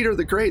 since Peter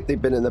the Great,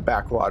 they've been in the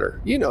backwater.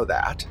 You know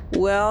that.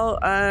 Well,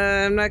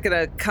 I'm not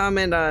going to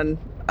comment on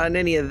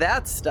any of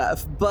that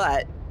stuff,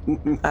 but...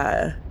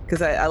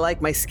 because I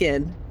like my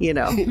skin,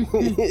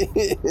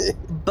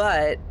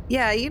 But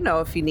yeah,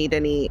 if you need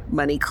any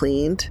money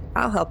cleaned,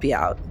 I'll help you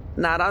out.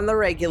 Not on the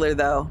regular,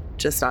 though.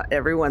 Just not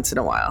every once in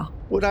a while.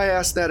 Would I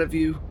ask that of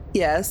you?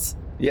 Yes.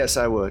 Yes,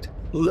 I would.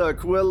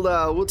 Look,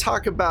 we'll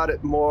talk about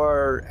it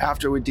more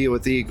after we deal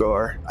with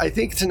Igor. I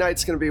think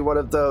tonight's going to be one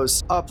of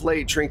those up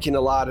late drinking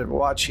a lot and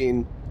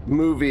watching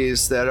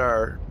movies that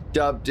are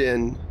dubbed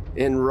in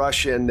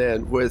Russian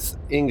and with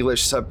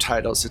English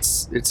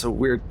subtitles. It's a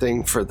weird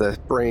thing for the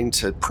brain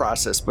to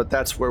process, but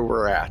that's where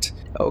we're at.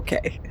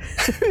 Okay.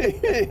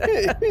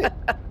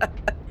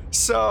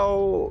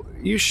 So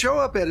you show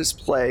up at his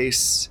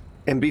place,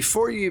 and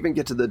before you even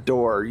get to the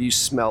door, you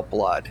smell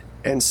blood.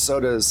 And so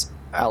does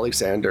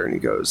Alexander, and he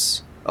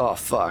goes, "Oh,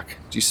 fuck.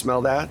 Do you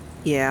smell that?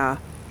 Yeah,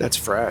 That's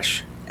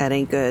fresh. that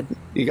ain't good.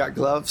 You got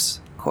gloves?"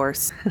 Of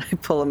course. I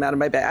pull them out of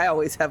my bag. I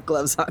always have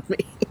gloves on me.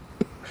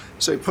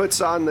 So he puts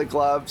on the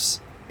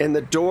gloves, and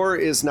the door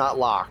is not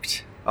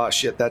locked. Oh,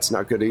 shit, that's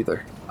not good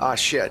either. Ah,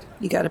 shit.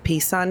 You got a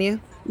piece on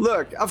you?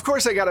 Look, of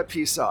course I got a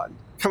piece on.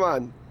 Come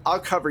on, I'll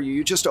cover you.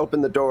 You just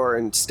open the door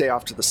and stay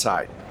off to the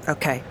side.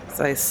 Okay.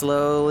 So I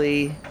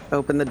slowly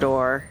open the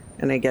door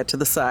and I get to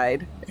the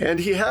side. And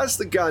he has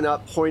the gun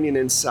up, pointing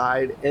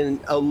inside, and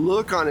a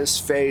look on his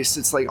face.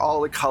 It's like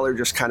all the color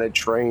just kind of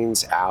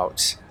drains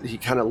out. He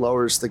kind of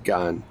lowers the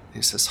gun.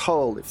 He says,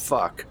 "Holy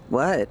fuck.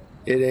 What?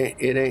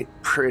 It ain't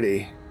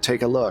pretty.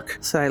 Take a look."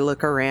 So I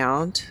look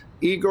around.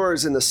 Igor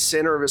is in the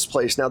center of his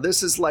place. Now,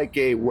 this is like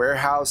a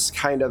warehouse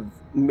kind of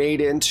made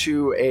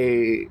into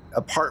a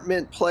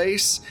apartment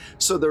place.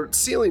 So the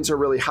ceilings are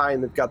really high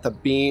and they've got the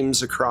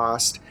beams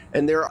across.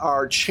 And there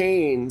are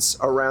chains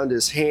around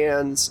his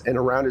hands and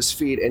around his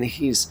feet. And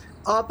he's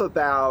up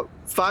about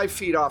 5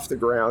 feet off the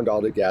ground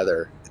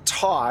altogether,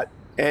 taut.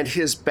 And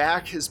his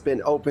back has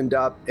been opened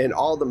up and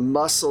all the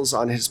muscles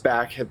on his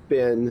back have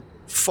been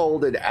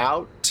folded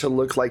out to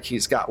look like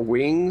he's got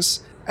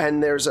wings.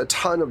 And there's a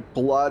ton of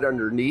blood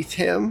underneath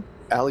him.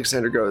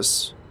 Alexander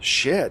goes,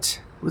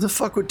 "Shit, who the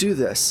fuck would do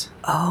this?"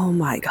 Oh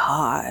my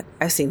God.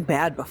 I've seen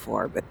bad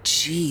before, but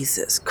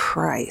Jesus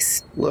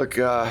Christ. "Look,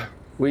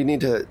 we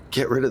need to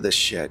get rid of this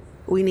shit."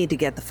 We need to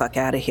get the fuck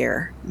out of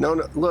here.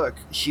 No, look,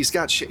 he's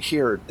got shit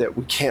here that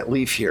we can't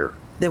leave here.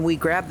 Then we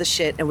grab the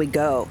shit and we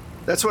go.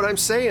 That's what I'm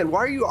saying.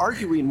 Why are you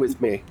arguing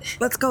with me?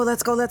 Let's go,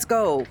 let's go, let's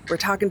go. We're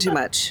talking too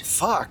much.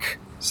 Fuck.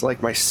 It's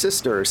like my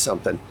sister or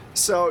something.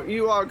 So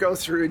you all go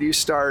through and you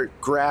start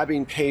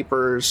grabbing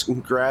papers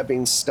and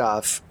grabbing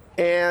stuff.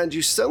 And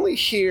you suddenly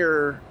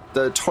hear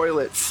the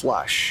toilet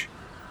flush.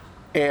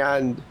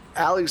 And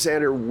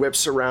Alexander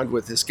whips around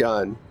with his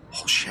gun.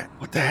 "Oh shit,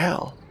 what the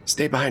hell?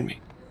 Stay behind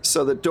me."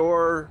 So the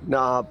door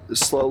knob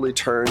slowly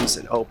turns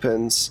and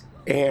opens.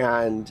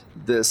 And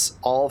this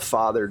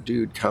all-father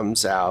dude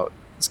comes out.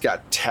 He's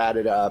got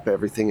tatted up,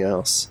 everything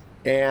else.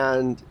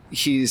 And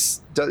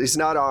he's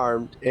not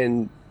armed.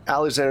 And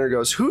Alexander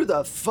goes, "Who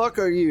the fuck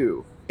are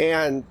you?"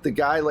 And the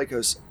guy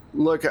goes,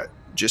 "Look,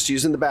 just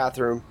using the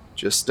bathroom.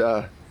 Just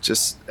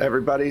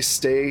everybody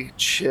stay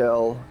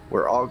chill.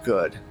 We're all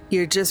good."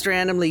 You're just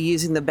randomly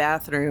using the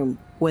bathroom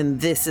when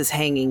this is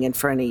hanging in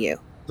front of you.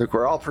 Look,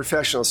 we're all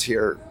professionals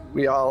here.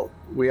 We all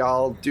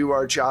do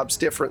our jobs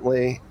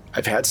differently.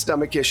 I've had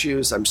stomach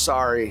issues. I'm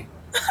sorry.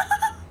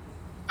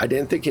 I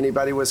didn't think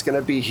anybody was going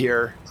to be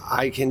here.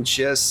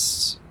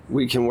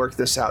 We can work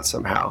this out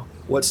somehow.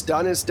 What's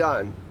done is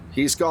done.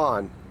 He's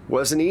gone.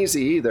 Wasn't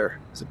easy either.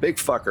 It's a big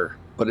fucker,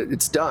 but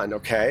it's done,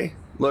 okay?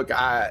 Look,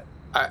 I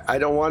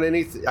don't want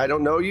anything. I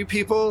don't know you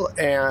people,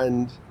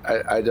 and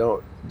I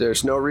don't,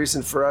 there's no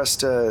reason for us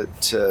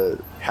to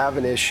have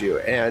an issue.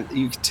 And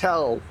you can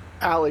tell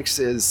Alex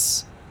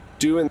is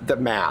doing the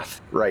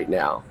math right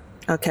now.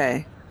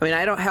 Okay. I mean,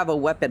 I don't have a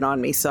weapon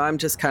on me, so I'm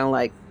just kind of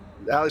like...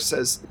 Alex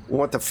says,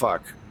 "What the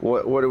fuck?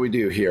 What do we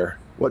do here?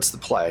 What's the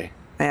play?"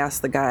 I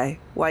asked the guy,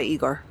 "Why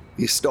Igor?"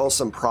 He stole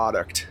some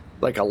product,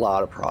 like a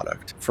lot of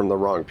product, from the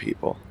wrong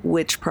people.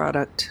 Which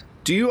product?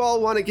 Do you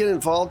all want to get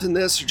involved in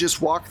this or just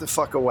walk the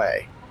fuck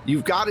away?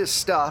 You've got his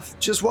stuff.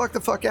 Just walk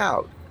the fuck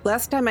out.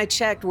 Last time I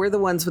checked, we're the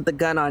ones with the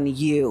gun on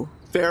you.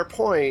 Fair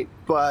point,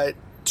 but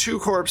 2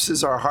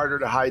 corpses are harder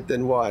to hide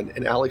than 1.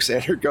 And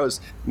Alexander goes,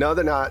 "No,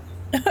 they're not."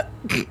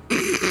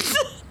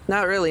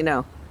 Not really,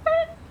 no.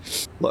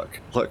 Look.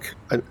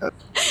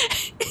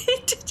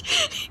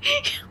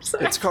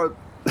 It's called...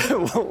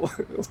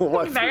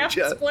 What, Now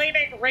Felicia?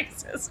 explaining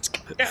racist.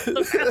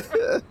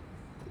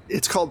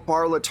 It's called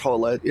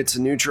Barlatola. It's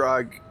a new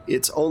drug.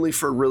 It's only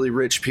for really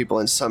rich people,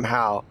 and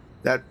somehow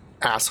that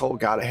asshole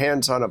got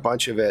hands on a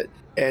bunch of it,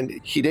 and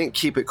he didn't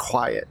keep it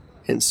quiet,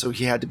 and so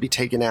he had to be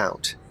taken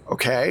out.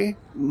 Okay?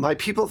 My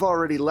people have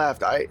already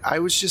left. I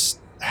was just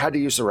had to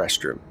use the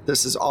restroom.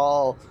 This is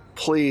all,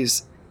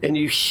 please. And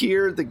you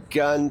hear the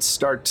gun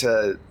start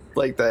to,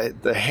 like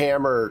the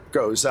hammer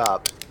goes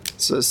up.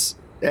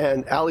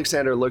 And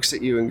Alexander looks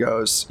at you and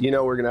goes, "You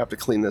know we're going to have to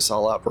clean this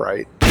all up,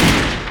 right?"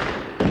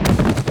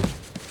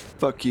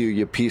 "Fuck you,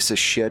 you piece of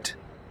shit.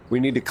 We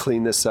need to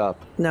clean this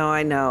up." No,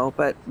 I know,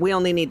 but we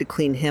only need to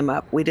clean him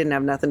up. We didn't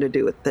have nothing to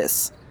do with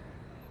this.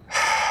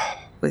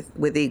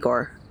 with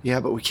Igor. "Yeah,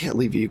 but we can't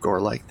leave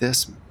Igor like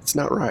this. It's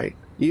not right.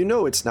 You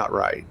know it's not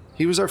right.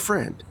 He was our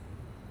friend.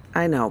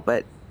 I know,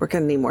 but we're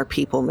going to need more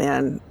people,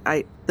 man.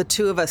 The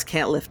two of us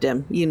can't lift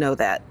him. You know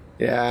that.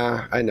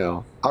 Yeah, I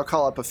know. I'll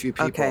call up a few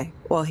people. Okay.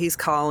 Well, he's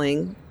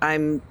calling.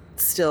 I'm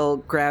still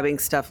grabbing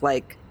stuff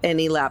like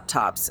any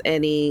laptops,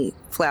 any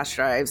flash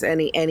drives,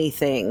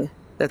 anything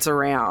that's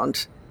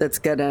around that's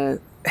going to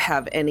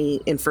have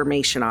any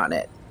information on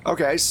it.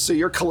 Okay, so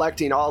you're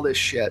collecting all this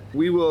shit.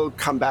 We will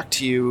come back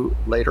to you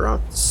later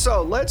on.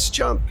 So let's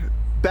jump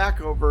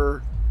back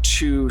over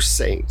to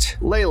Saint.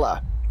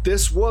 Layla,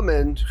 this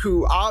woman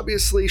who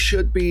obviously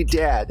should be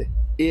dead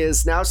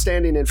is now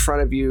standing in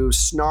front of you,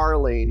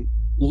 snarling,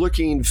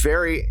 looking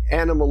very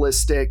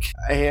animalistic,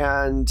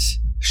 and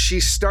she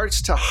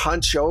starts to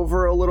hunch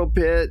over a little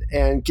bit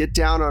and get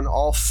down on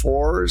all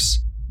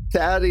fours.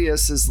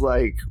 Thaddeus is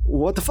like,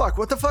 what the fuck?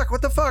 What the fuck?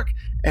 What the fuck?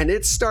 And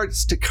it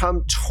starts to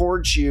come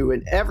towards you,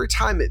 and every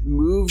time it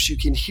moves, you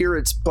can hear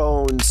its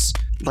bones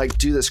like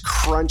do this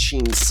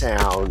crunching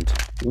sound.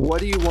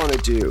 What do you want to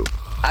do?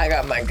 I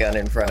got my gun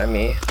in front of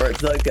me, or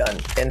the gun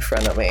in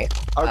front of me.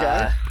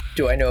 Okay.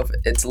 Do I know if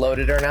it's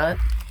loaded or not?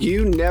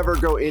 You never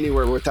go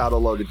anywhere without a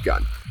loaded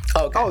gun.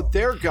 Okay. Oh,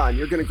 their gun.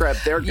 You're going to grab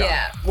their gun.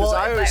 Yeah. Well,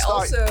 I always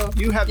thought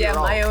you have your own.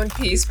 my own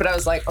piece, but I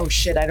was like, oh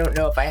shit, I don't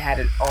know if I had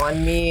it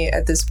on me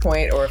at this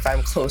point or if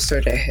I'm closer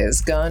to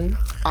his gun.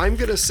 I'm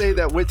going to say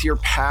that with your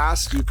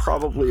past, you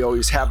probably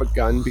always have a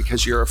gun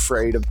because you're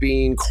afraid of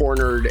being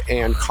cornered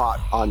and caught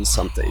on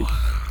something.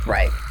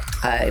 Right.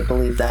 I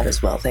believe that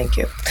as well. Thank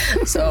you.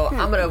 So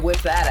I'm going to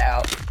whip that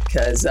out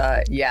because,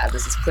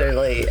 this is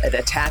clearly an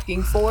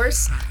attacking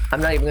force.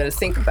 I'm not even going to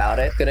think about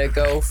it. Going to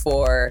go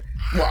for,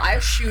 I'm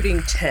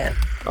shooting 10.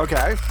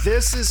 Okay.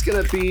 This is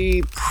going to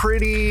be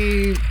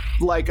pretty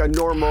like a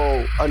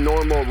normal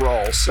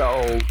roll.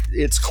 So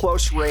it's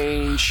close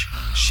range.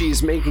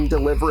 She's making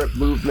deliberate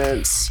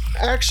movements.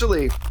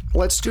 Actually,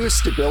 let's do a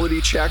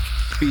stability check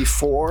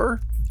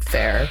before.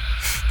 Fair.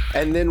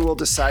 And then we'll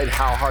decide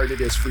how hard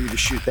it is for you to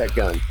shoot that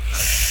gun.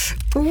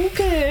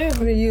 Okay, I'm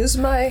gonna use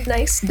my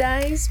nice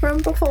dice from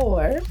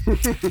before.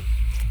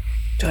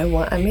 Do I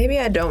want? Maybe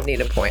I don't need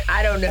a point.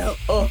 I don't know.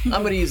 Oh,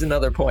 I'm gonna use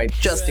another point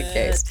just in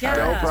case. Yeah.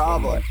 No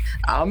problem.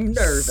 I'm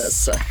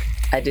nervous.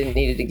 I didn't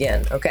need it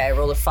again. Okay, I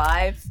rolled a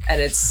 5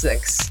 and it's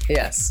 6.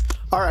 Yes.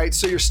 All right,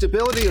 so your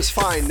stability is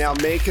fine. Now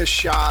make a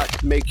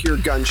shot, make your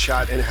gun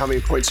shot, and how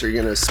many points are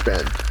you going to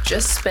spend?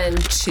 Just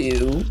spend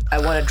 2. I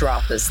want to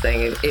drop this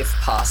thing if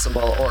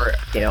possible, or,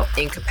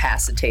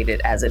 incapacitate it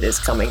as it is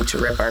coming to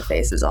rip our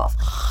faces off.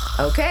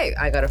 Okay,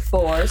 I got a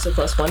 4, so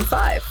plus 1,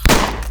 5.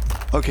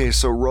 Okay,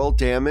 so roll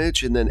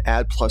damage and then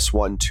add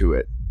 +1 to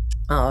it.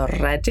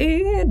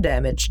 Alrighty,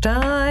 damage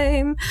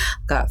time.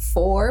 Got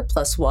 4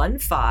 plus 1,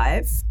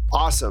 5.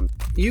 Awesome.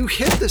 You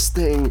hit this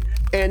thing,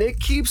 and it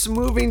keeps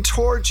moving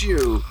towards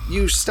you.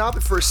 You stop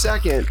it for a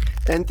second,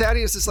 and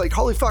Thaddeus is like,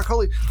 holy fuck,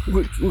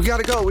 we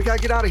gotta go. We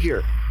gotta get out of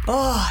here.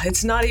 Oh,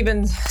 it's not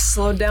even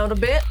slowed down a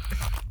bit?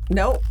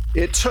 Nope.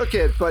 It took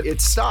it, but it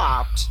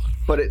stopped,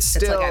 but it's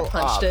still It's like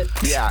I punched it?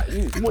 Yeah,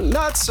 well,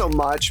 not so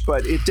much,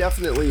 but it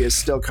definitely is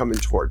still coming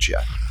towards you.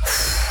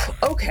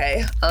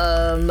 Okay,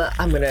 I'm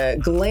gonna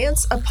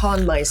glance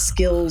upon my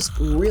skills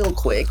real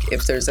quick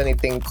if there's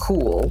anything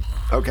cool.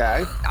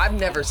 Okay. I've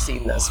never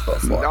seen this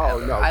before.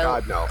 No,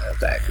 God, no.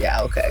 Okay,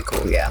 yeah, okay,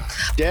 cool, yeah.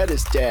 Dead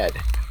is dead.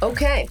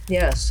 Okay,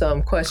 yeah, so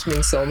I'm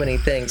questioning so many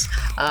things.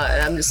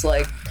 And I'm just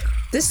like,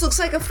 this looks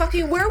like a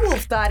fucking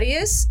werewolf,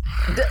 Thaddeus.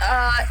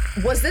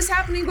 Was this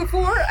happening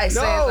before? I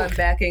say as I'm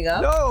backing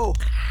up. No.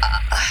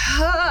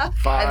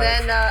 5,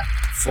 and then,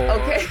 4.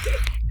 Okay.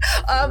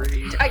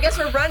 3. I guess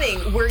we're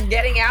running. We're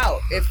getting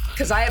out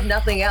because I have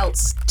nothing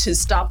else to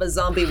stop a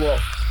zombie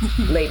wolf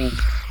lady.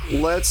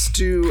 Let's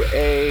do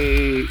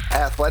a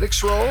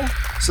athletics roll.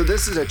 So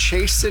this is a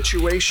chase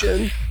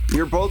situation.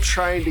 You're both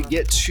trying to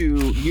get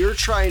to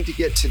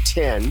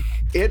 10.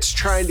 It's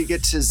trying to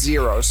get to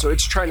 0. So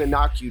it's trying to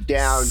knock you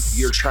down.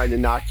 You're trying to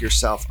knock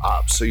yourself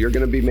up. So you're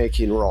going to be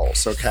making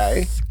rolls,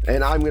 okay?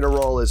 And I'm going to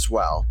roll as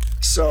well.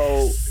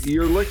 So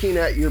you're looking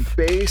at your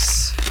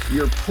base.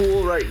 Your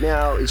pool right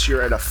now is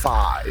you're at a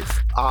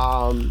 5.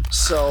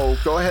 So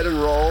go ahead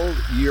and roll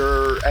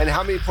and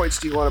how many points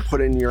do you want to put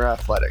in your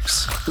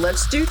athletics?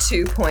 Let's do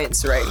 2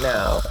 points right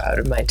now out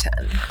of my 10.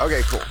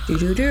 Okay, cool.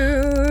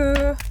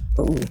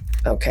 Ooh,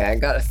 okay, I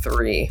got a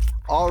 3.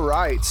 All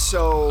right,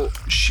 so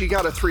she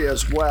got a 3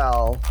 as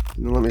well.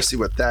 Let me see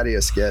what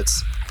Thaddeus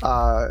gets.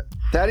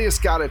 Thaddeus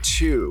got a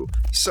 2.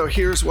 So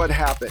here's what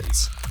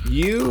happens.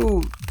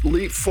 You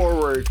leap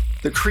forward.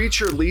 The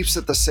creature leaps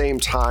at the same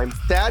time.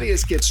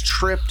 Thaddeus gets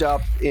tripped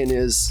up in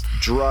his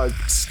drug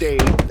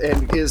state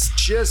and is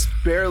just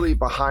barely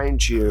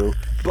behind you,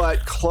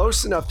 but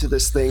close enough to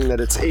this thing that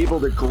it's able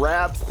to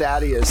grab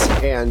Thaddeus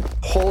and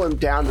pull him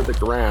down to the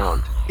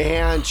ground.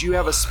 And you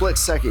have a split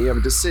second. You have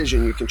a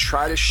decision. You can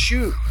try to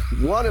shoot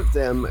one of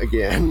them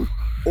again,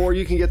 or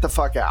you can get the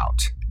fuck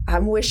out.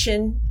 I'm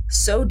wishing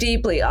so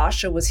deeply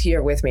Asha was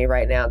here with me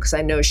right now because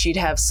I know she'd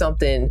have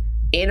something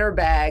in her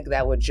bag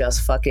that would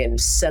just fucking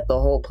set the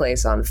whole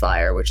place on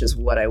fire, which is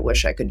what I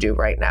wish I could do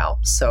right now.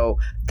 So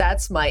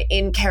that's my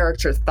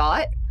in-character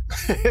thought.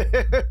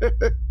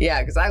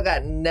 Yeah, because I've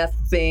got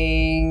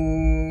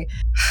nothing.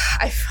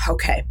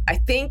 Okay, I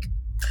think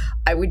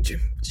I would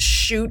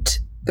shoot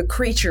the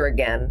creature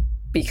again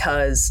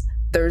because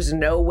there's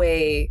no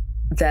way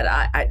that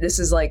I this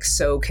is like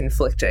so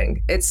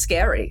conflicting. It's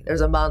scary.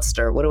 There's a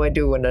monster. What do I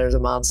do when there's a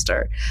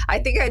monster? I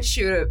think I'd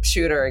shoot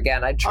her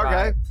again. I'd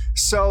try. Okay.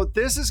 So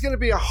this is going to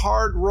be a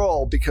hard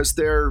roll because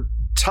they're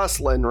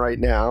tussling right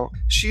now.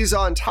 She's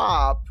on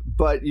top,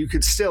 but you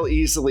could still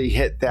easily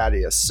hit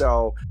Thaddeus.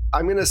 So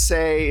I'm going to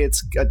say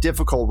it's a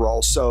difficult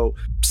roll. So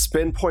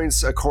spin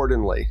points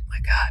accordingly. Oh my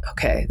God.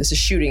 Okay. This is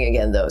shooting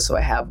again, though. So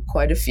I have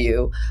quite a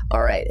few.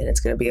 All right. And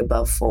it's going to be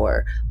above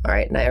 4. All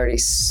right. And I already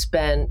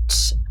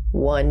spent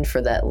 1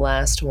 for that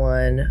last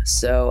one.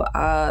 So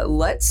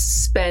let's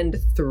spend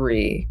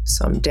 3.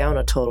 So I'm down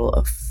a total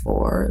of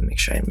 4. Make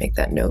sure I make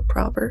that note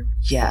proper.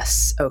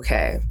 Yes.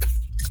 Okay.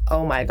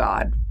 Oh my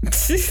God.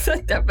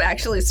 I'm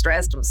actually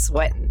stressed. I'm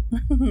sweating.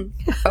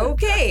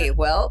 Okay.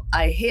 Well,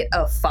 I hit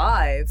a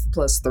 5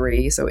 plus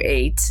 3, so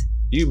 8.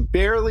 You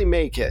barely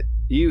make it.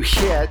 You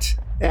hit,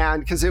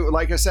 and because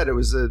like I said, it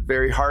was a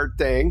very hard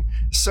thing.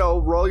 So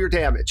roll your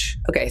damage.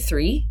 Okay,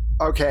 3.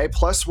 Okay,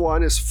 plus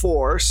 1 is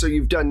 4, so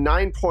you've done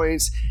 9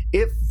 points.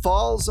 It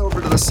falls over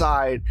to the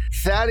side.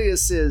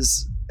 Thaddeus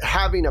is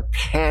having a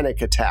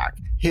panic attack.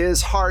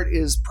 His heart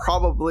is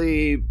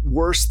probably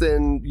worse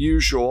than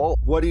usual.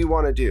 What do you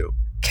want to do?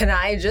 Can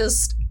I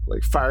just...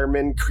 Like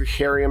firemen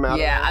carry him out?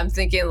 Yeah, I'm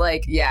thinking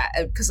like, yeah,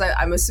 because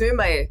I'm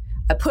assuming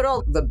I put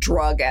all the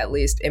drug at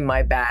least in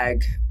my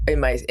bag, on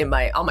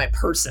my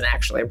person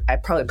actually. I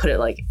probably put it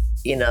like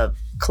in a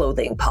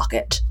clothing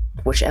pocket.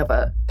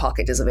 Whichever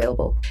pocket is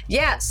available.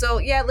 Yeah, so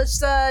yeah, let's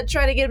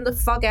try to get him the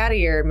fuck out of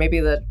here. Maybe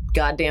the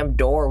goddamn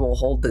door will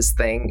hold this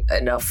thing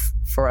enough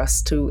for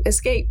us to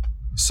escape.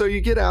 So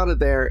you get out of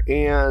there,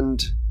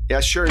 and yeah,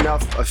 sure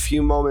enough, a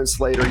few moments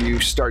later, you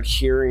start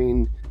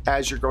hearing,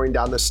 as you're going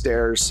down the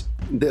stairs,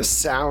 this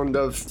sound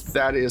of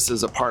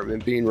Thaddeus's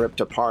apartment being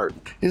ripped apart.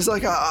 He's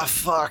like, ah,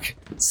 fuck.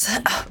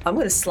 I'm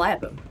gonna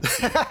slap him.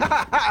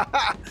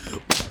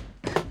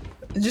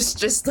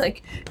 Just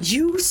like,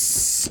 you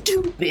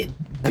stupid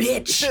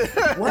bitch.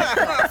 What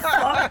the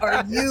fuck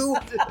are you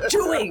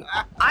doing?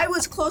 I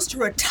was close to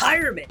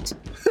retirement.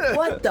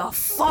 What the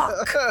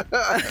fuck?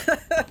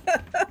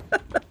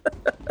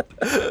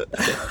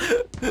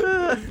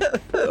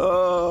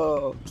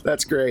 Oh,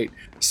 that's great.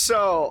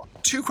 So,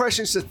 2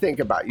 questions to think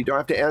about. You don't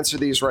have to answer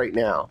these right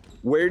now.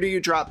 Where do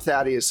you drop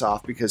Thaddeus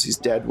off because he's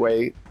dead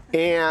weight?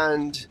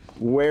 And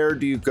where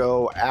do you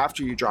go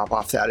after you drop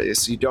off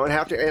Thaddeus? You don't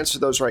have to answer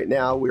those right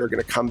now. We are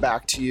going to come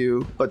back to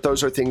you, but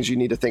those are things you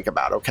need to think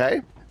about,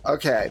 okay?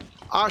 Okay.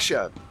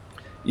 Asha,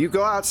 you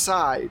go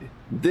outside.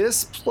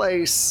 This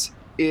place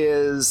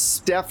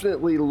is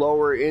definitely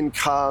lower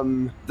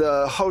income.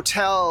 The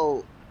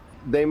hotel,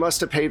 they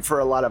must have paid for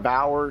a lot of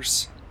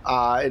hours.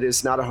 It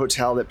is not a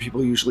hotel that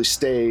people usually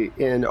stay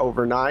in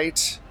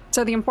overnight.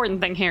 So the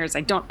important thing here is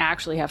I don't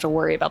actually have to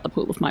worry about the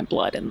pool of my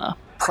blood in the...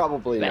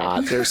 Probably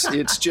not.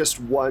 It's just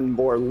one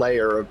more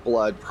layer of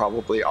blood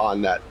probably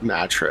on that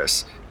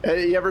mattress.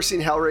 You ever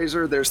seen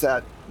Hellraiser? There's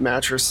that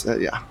mattress.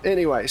 Yeah.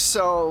 Anyway,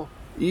 so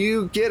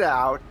you get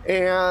out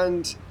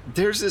and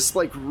there's this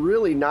like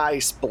really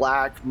nice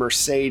black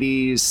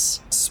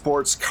Mercedes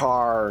sports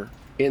car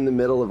in the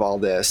middle of all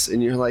this.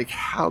 And you're like,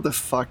 how the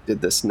fuck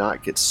did this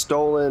not get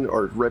stolen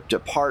or ripped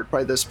apart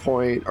by this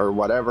point or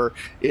whatever?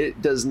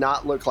 It does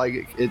not look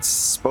like it's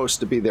supposed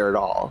to be there at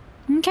all.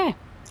 Okay.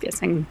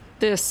 Guessing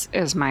this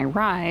is my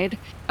ride.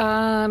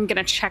 I'm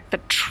gonna check the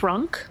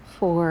trunk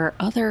for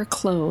other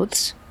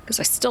clothes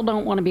because I still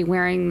don't want to be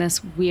wearing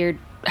this weird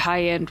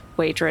high-end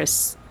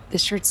waitress.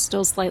 This shirt's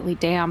still slightly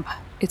damp.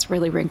 It's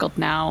really wrinkled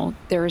now.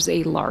 There's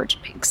a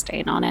large pink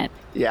stain on it.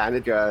 Yeah, and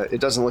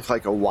it doesn't look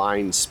like a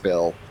wine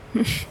spill.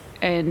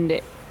 And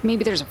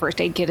maybe there's a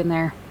first aid kit in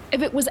there.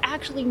 If it was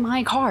actually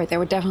my car, there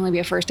would definitely be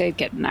a first aid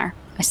kit in there.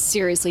 I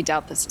seriously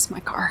doubt this is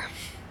my car.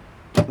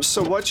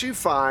 So what you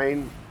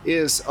find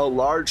is a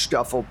large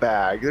duffel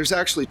bag. There's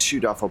actually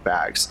 2 duffel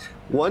bags.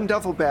 One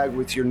duffel bag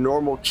with your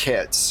normal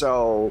kit,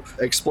 so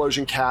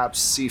explosion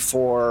caps,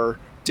 C4,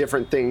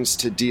 different things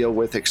to deal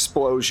with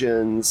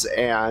explosions,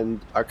 and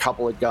a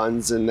couple of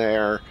guns in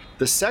there.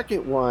 The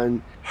second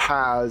one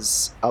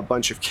has a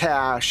bunch of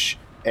cash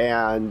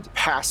and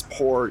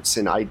passports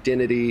and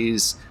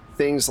identities,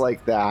 things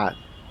like that.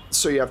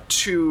 So you have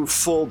 2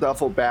 full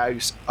duffel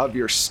bags of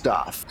your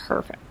stuff.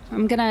 Perfect.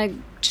 I'm gonna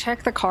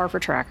check the car for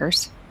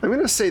trackers. I'm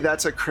going to say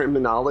that's a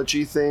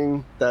criminology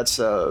thing. That's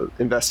a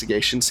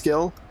investigation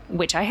skill.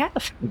 Which I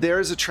have.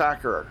 There's a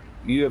tracker.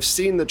 You have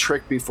seen the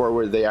trick before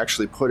where they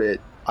actually put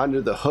it under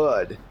the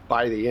hood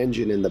by the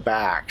engine in the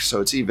back, so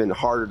it's even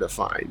harder to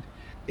find.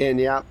 And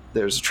yeah,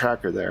 there's a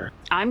tracker there.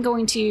 I'm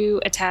going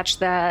to attach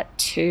that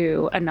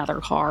to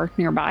another car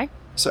nearby.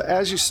 So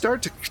as you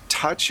start to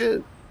touch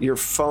it, your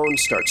phone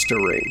starts to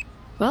ring.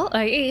 Well,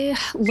 I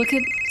look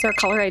at, is there a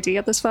caller ID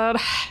at this phone?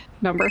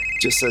 Number?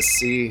 Just says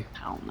C.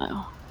 I don't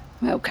know.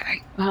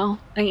 Okay, well,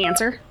 I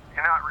answer.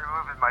 You're not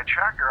removing my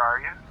tracker,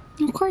 are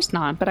you? Of course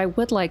not, but I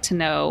would like to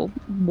know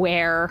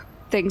where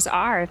things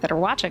are that are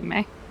watching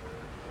me.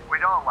 We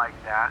don't like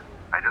that.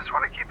 I just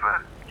want to keep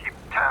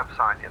tabs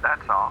on you,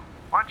 that's all.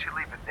 Why don't you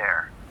leave it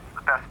there? It's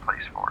the best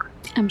place for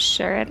it. I'm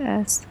sure it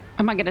is.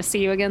 Am I going to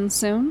see you again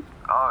soon?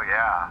 Oh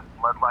yeah,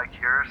 blood like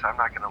yours, I'm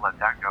not going to let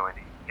that go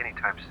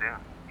anytime soon.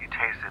 You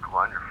tasted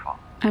wonderful.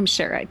 I'm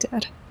sure I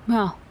did.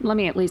 Well, let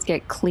me at least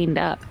get cleaned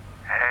up.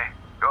 Hey,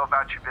 go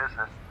about your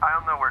business.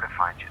 I'll know where to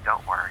find you,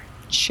 don't worry.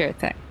 Sure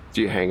thing.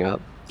 Do you hang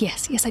up?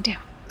 Yes, I do.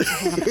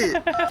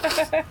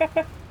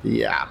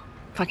 Yeah.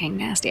 Fucking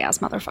nasty ass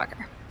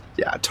motherfucker.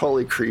 Yeah,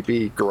 totally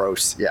creepy,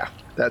 gross. Yeah,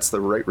 that's the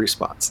right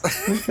response.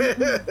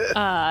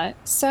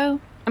 So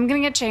I'm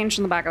gonna get changed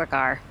in the back of the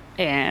car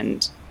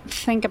and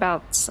think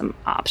about some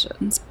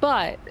options.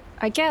 But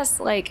I guess,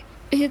 like,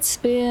 it's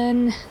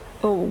been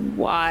a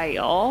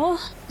while.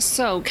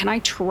 So can I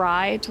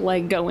try to,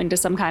 like, go into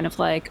some kind of,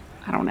 like,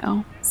 I don't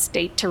know,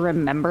 state to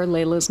remember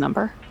Layla's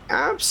number?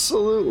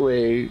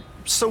 Absolutely.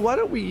 So why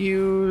don't we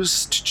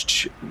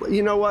use,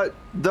 you know what?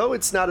 Though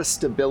it's not a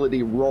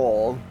stability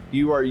roll,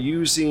 you are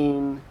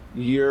using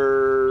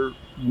your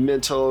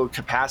mental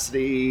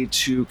capacity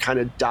to kind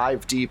of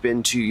dive deep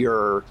into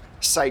your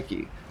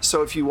psyche.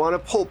 So if you want to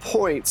pull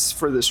points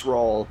for this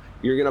roll,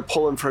 you're going to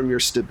pull them from your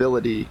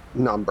stability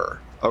number,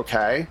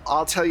 okay?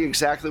 I'll tell you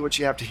exactly what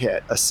you have to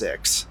hit, a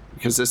 6,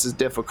 because this is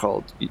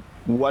difficult.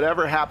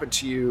 Whatever happened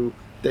to you,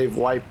 they've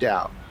wiped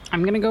out.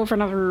 I'm gonna go for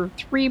another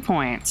 3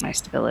 points. My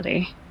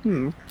stability.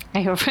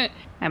 I hope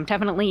I'm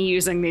definitely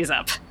using these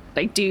up.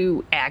 I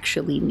do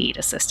actually need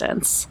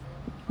assistance,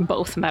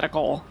 both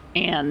medical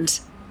and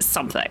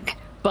something.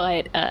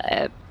 But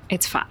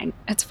it's fine.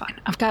 It's fine.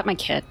 I've got my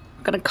kit.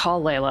 I'm gonna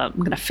call Layla.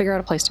 I'm gonna figure out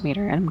a place to meet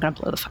her, and I'm gonna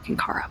blow the fucking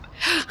car up.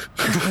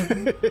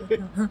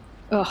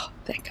 Oh,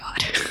 thank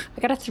God.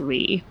 I got a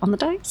 3 on the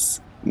dice.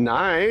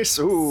 Nice.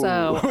 Ooh.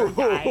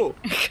 So,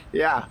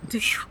 yeah.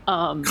 Close.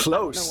 I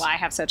don't know why I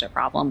have such a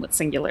problem with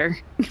singular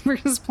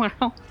versus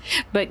plural.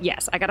 But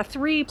yes, I got a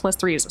 3 plus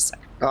 3 is a 6.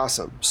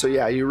 Awesome. So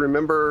yeah, you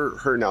remember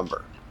her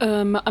number.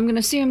 I'm going to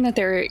assume that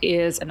there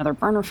is another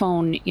burner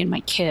phone in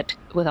my kit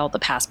with all the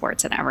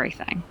passports and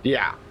everything.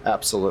 Yeah,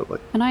 absolutely.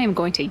 And I am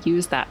going to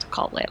use that to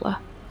call Layla.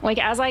 Like,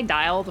 as I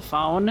dial the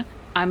phone,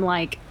 I'm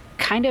like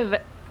kind of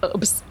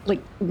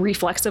like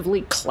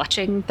reflexively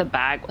clutching the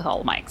bag with all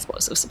of my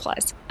explosive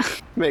supplies.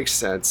 Makes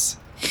sense.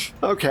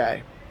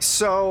 Okay,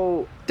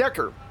 so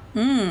Decker.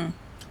 I'm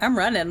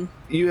running.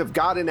 You have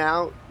gotten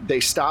out. They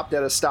stopped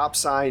at a stop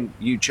sign.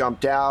 You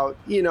jumped out.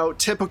 You know,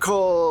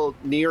 typical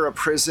near a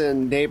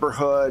prison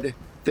neighborhood.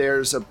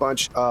 There's a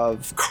bunch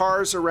of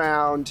cars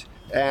around.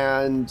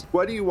 And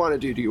what do you want to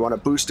do? Do you want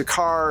to boost a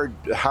car?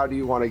 How do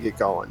you want to get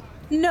going?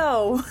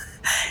 No.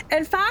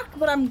 In fact,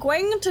 what I'm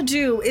going to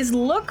do is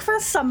look for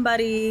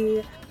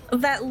somebody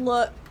that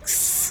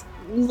looks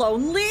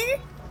lonely,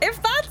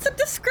 if that's a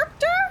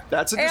descriptor.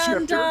 That's a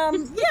descriptor.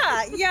 And,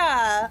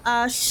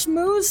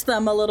 schmooze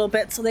them a little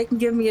bit so they can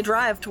give me a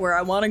drive to where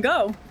I want to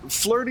go.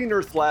 Flirting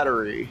or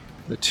flattery,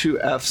 the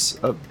 2 F's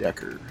of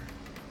Decker.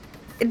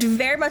 It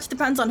very much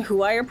depends on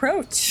who I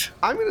approach.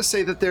 I'm going to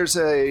say that there's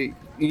a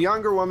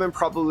younger woman,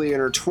 probably in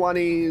her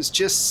 20s,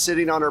 just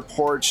sitting on her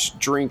porch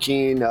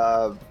drinking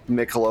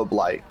Michelob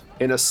Light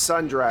in a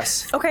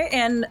sundress. Okay,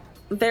 and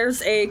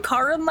there's a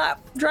car in that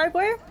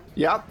driveway?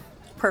 Yep.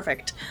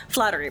 Perfect.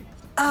 Flattery.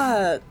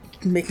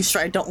 Making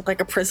sure I don't look like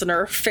a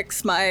prisoner,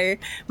 fix my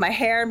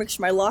hair, make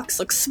sure my locks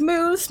look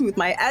smooth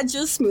my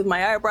edges, smooth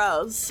my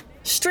eyebrows,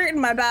 straighten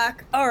my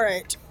back. All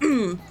right.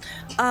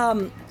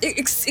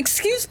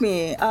 Excuse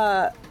me.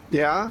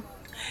 Yeah?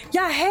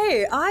 Yeah,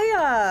 hey,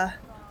 I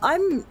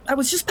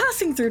was just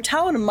passing through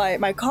town and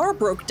my car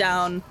broke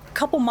down a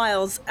couple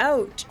miles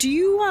out. Do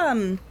you,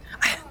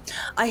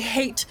 I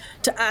hate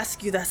to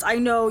ask you this. I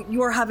know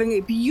you are having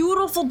a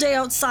beautiful day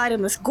outside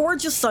in this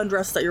gorgeous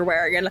sundress that you're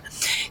wearing, and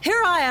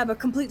here I am, a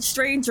complete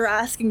stranger,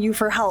 asking you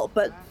for help,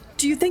 but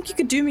do you think you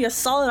could do me a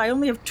solid? I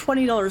only have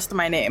 $20 to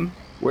my name.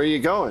 Where are you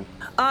going?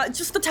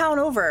 Just the town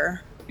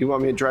over. You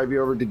want me to drive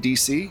you over to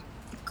D.C.?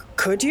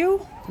 Could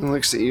you?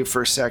 Looks at you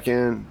for a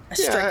second. I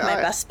strike my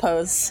best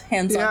pose,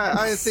 hands on. Yeah,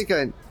 I think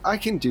I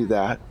can do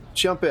that.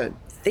 Jump in.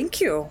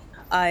 Thank you.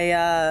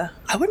 I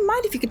wouldn't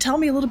mind if you could tell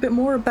me a little bit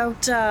more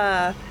about,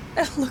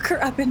 look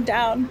her up and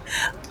down.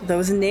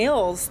 Those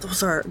nails,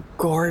 those are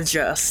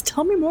gorgeous.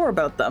 Tell me more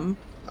about them.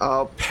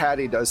 Oh,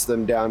 Patty does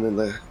them down in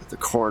the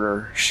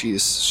corner.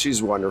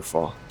 She's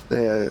wonderful.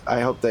 I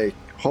hope they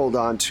hold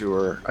on to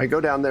her. I go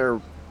down there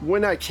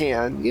when I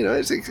can. You know,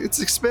 it's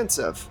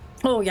expensive.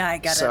 Oh, yeah, I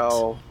get it.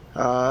 So,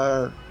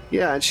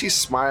 yeah, and she's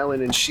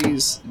smiling and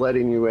she's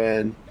letting you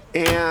in.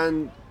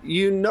 And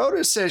you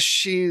notice as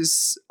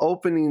she's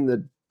opening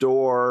the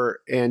door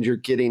and you're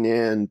getting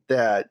in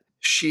that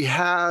she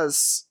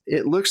has,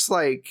 it looks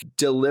like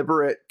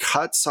deliberate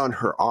cuts on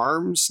her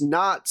arms,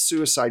 not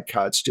suicide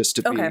cuts, just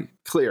to be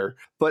clear,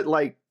 but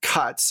like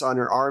cuts on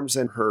her arms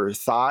and her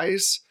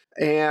thighs.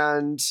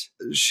 And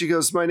she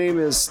goes, "My name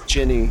is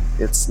Jenny.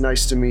 It's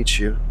nice to meet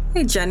you."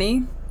 Hey,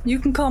 Jenny. You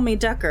can call me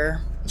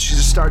Decker. She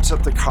just starts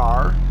up the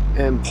car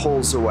and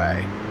pulls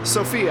away.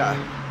 Sophia,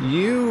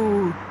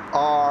 you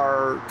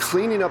are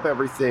cleaning up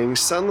everything.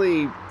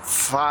 Suddenly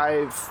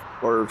 5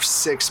 or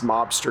 6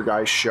 mobster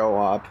guys show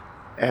up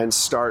and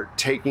start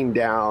taking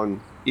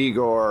down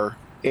Igor.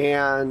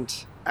 And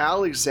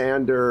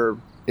Alexander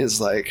is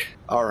like,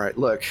 all right,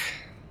 look,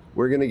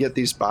 we're going to get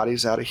these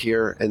bodies out of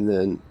here. And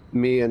then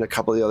me and a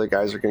couple of the other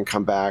guys are going to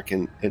come back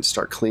and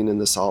start cleaning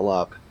this all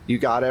up. You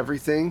got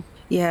everything?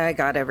 Yeah, I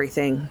got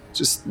everything.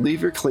 Just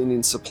leave your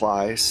cleaning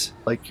supplies,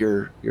 like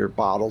your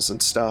bottles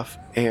and stuff,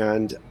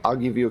 and I'll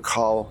give you a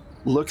call.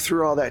 Look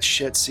through all that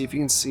shit, see if you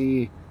can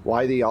see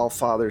why the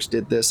Allfathers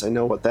did this. I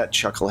know what that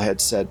chucklehead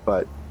said,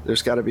 but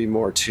there's got to be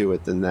more to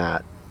it than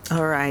that.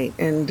 All right,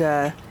 and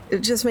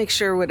just make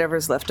sure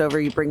whatever's left over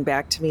you bring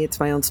back to me. It's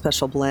my own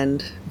special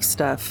blend of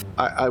stuff.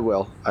 I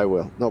will.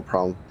 No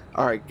problem.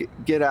 All right,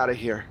 get out of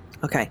here.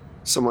 Okay.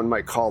 Someone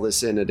might call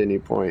this in at any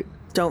point.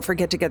 Don't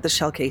forget to get the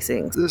shell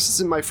casings. This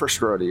isn't my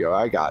first rodeo.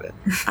 I got it.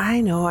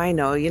 I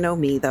know. You know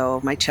me,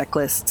 though. My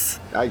checklists.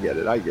 I get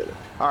it.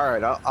 All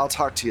right, I'll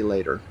talk to you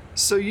later.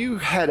 So you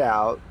head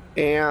out,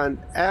 and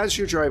as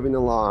you're driving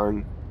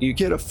along, you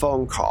get a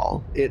phone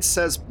call. It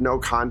says no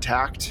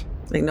contact.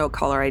 Like no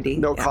caller ID?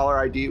 No caller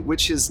ID,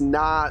 which is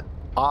not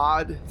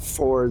odd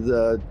for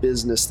the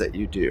business that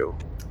you do.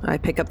 I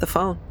pick up the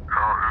phone.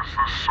 Is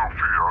this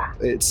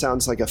Sophia? It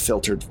sounds like a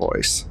filtered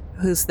voice.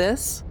 Who's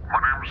this? My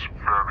name's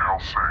Van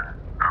Helsing,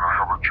 and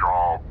I have a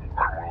job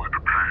I'm willing to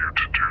pay you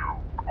to do.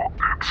 Well,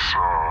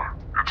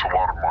 it's a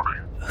lot of money.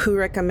 Who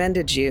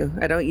recommended you?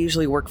 I don't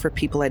usually work for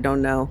people I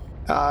don't know.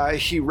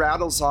 He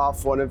rattles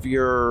off one of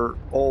your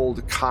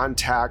old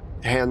contact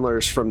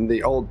handlers from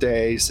the old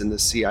days in the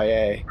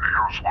CIA. He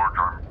goes, look,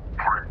 I'm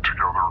putting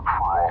together a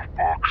crew off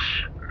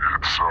books.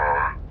 It's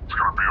going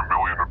to be $1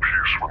 million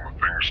apiece when the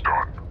thing's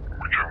done.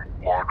 We can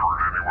launder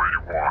it any way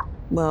you want.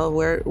 Well,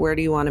 where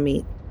do you want to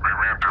meet?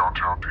 Maybe in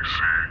downtown DC,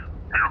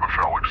 near the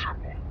phallic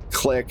symbol.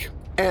 Click.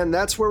 And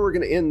that's where we're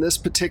going to end this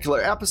particular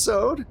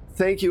episode.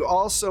 Thank you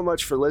all so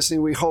much for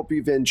listening. We hope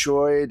you've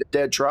enjoyed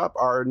Dead Drop,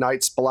 our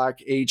Night's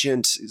Black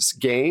Agents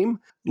game.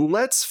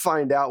 Let's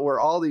find out where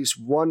all these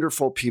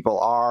wonderful people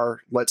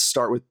are. Let's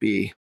start with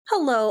B.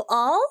 Hello,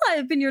 all.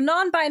 I've been your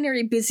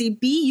non-binary busy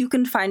bee. You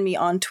can find me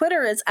on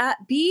Twitter as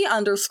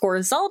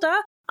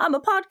 @B_Zelda. I'm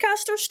a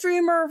podcaster,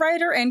 streamer,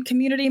 writer, and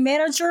community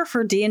manager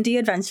for D&D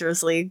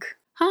Adventures League.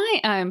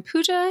 Hi, I'm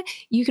Pooja.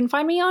 You can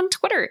find me on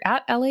Twitter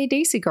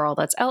 @LADaisy Girl.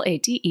 That's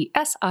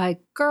LADESI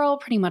Girl.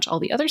 Pretty much all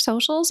the other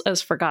socials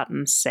as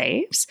Forgotten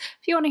Saves.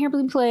 If you want to hear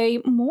me play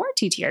more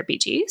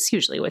TTRPGs,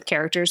 usually with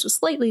characters with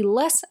slightly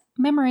less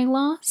memory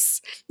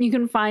loss, you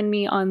can find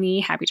me on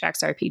the Happy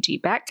Jacks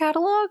RPG back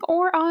catalog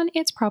or on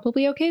It's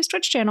Probably OK's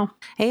Twitch channel.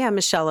 Hey, I'm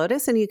Michelle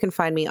Otis, and you can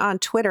find me on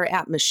Twitter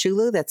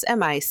 @Michulu. That's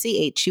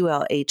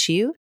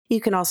MICHULHU. You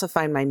can also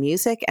find my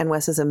music and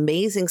Wes's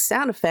amazing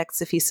sound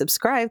effects if you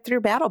subscribe through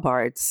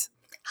BattleBards.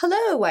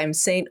 Hello, I'm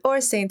Saint or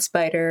Saint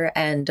Spider,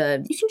 and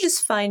you can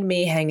just find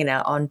me hanging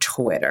out on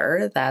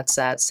Twitter. That's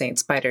at Saint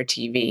Spider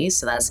TV.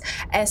 So that's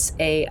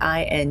SAINTSPIDER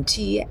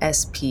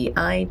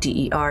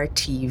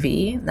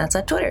TV. That's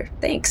at Twitter.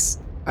 Thanks.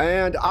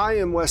 And I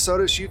am Wes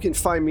Otis. You can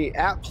find me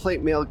at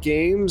Plate Mail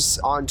Games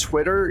on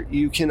Twitter.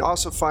 You can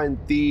also find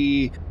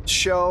the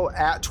show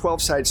at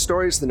 12 Sided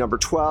Stories, the number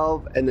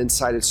 12, and then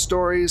Sided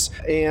Stories.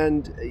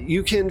 And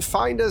you can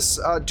find us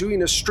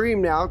doing a stream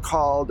now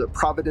called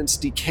Providence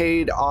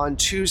Decayed on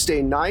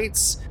Tuesday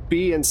nights.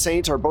 B and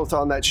Saint are both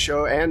on that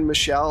show, and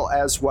Michelle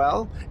as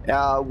well,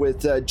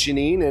 with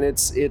Janine, and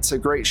it's a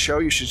great show.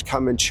 You should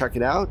come and check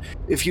it out.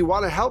 If you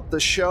want to help the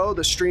show,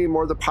 the stream,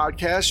 or the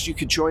podcast, you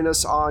could join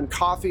us on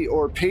Ko-fi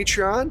or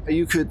Patreon.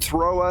 You could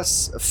throw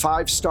us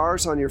 5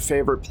 stars on your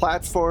favorite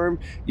platform.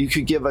 You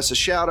could give us a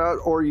shout out,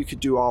 or you could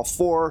do all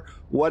 4.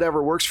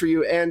 Whatever works for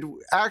you. And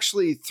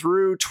actually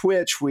through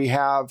Twitch, we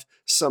have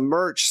some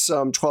merch,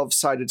 some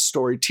 12-sided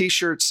story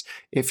t-shirts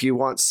if you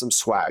want some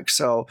swag.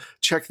 So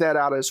check that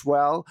out as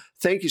well.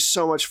 Thank you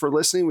so much for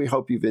listening. We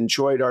hope you've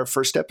enjoyed our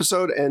first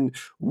episode, and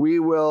we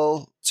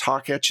will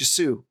talk at you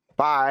soon.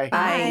 Bye.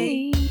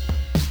 Bye. Bye.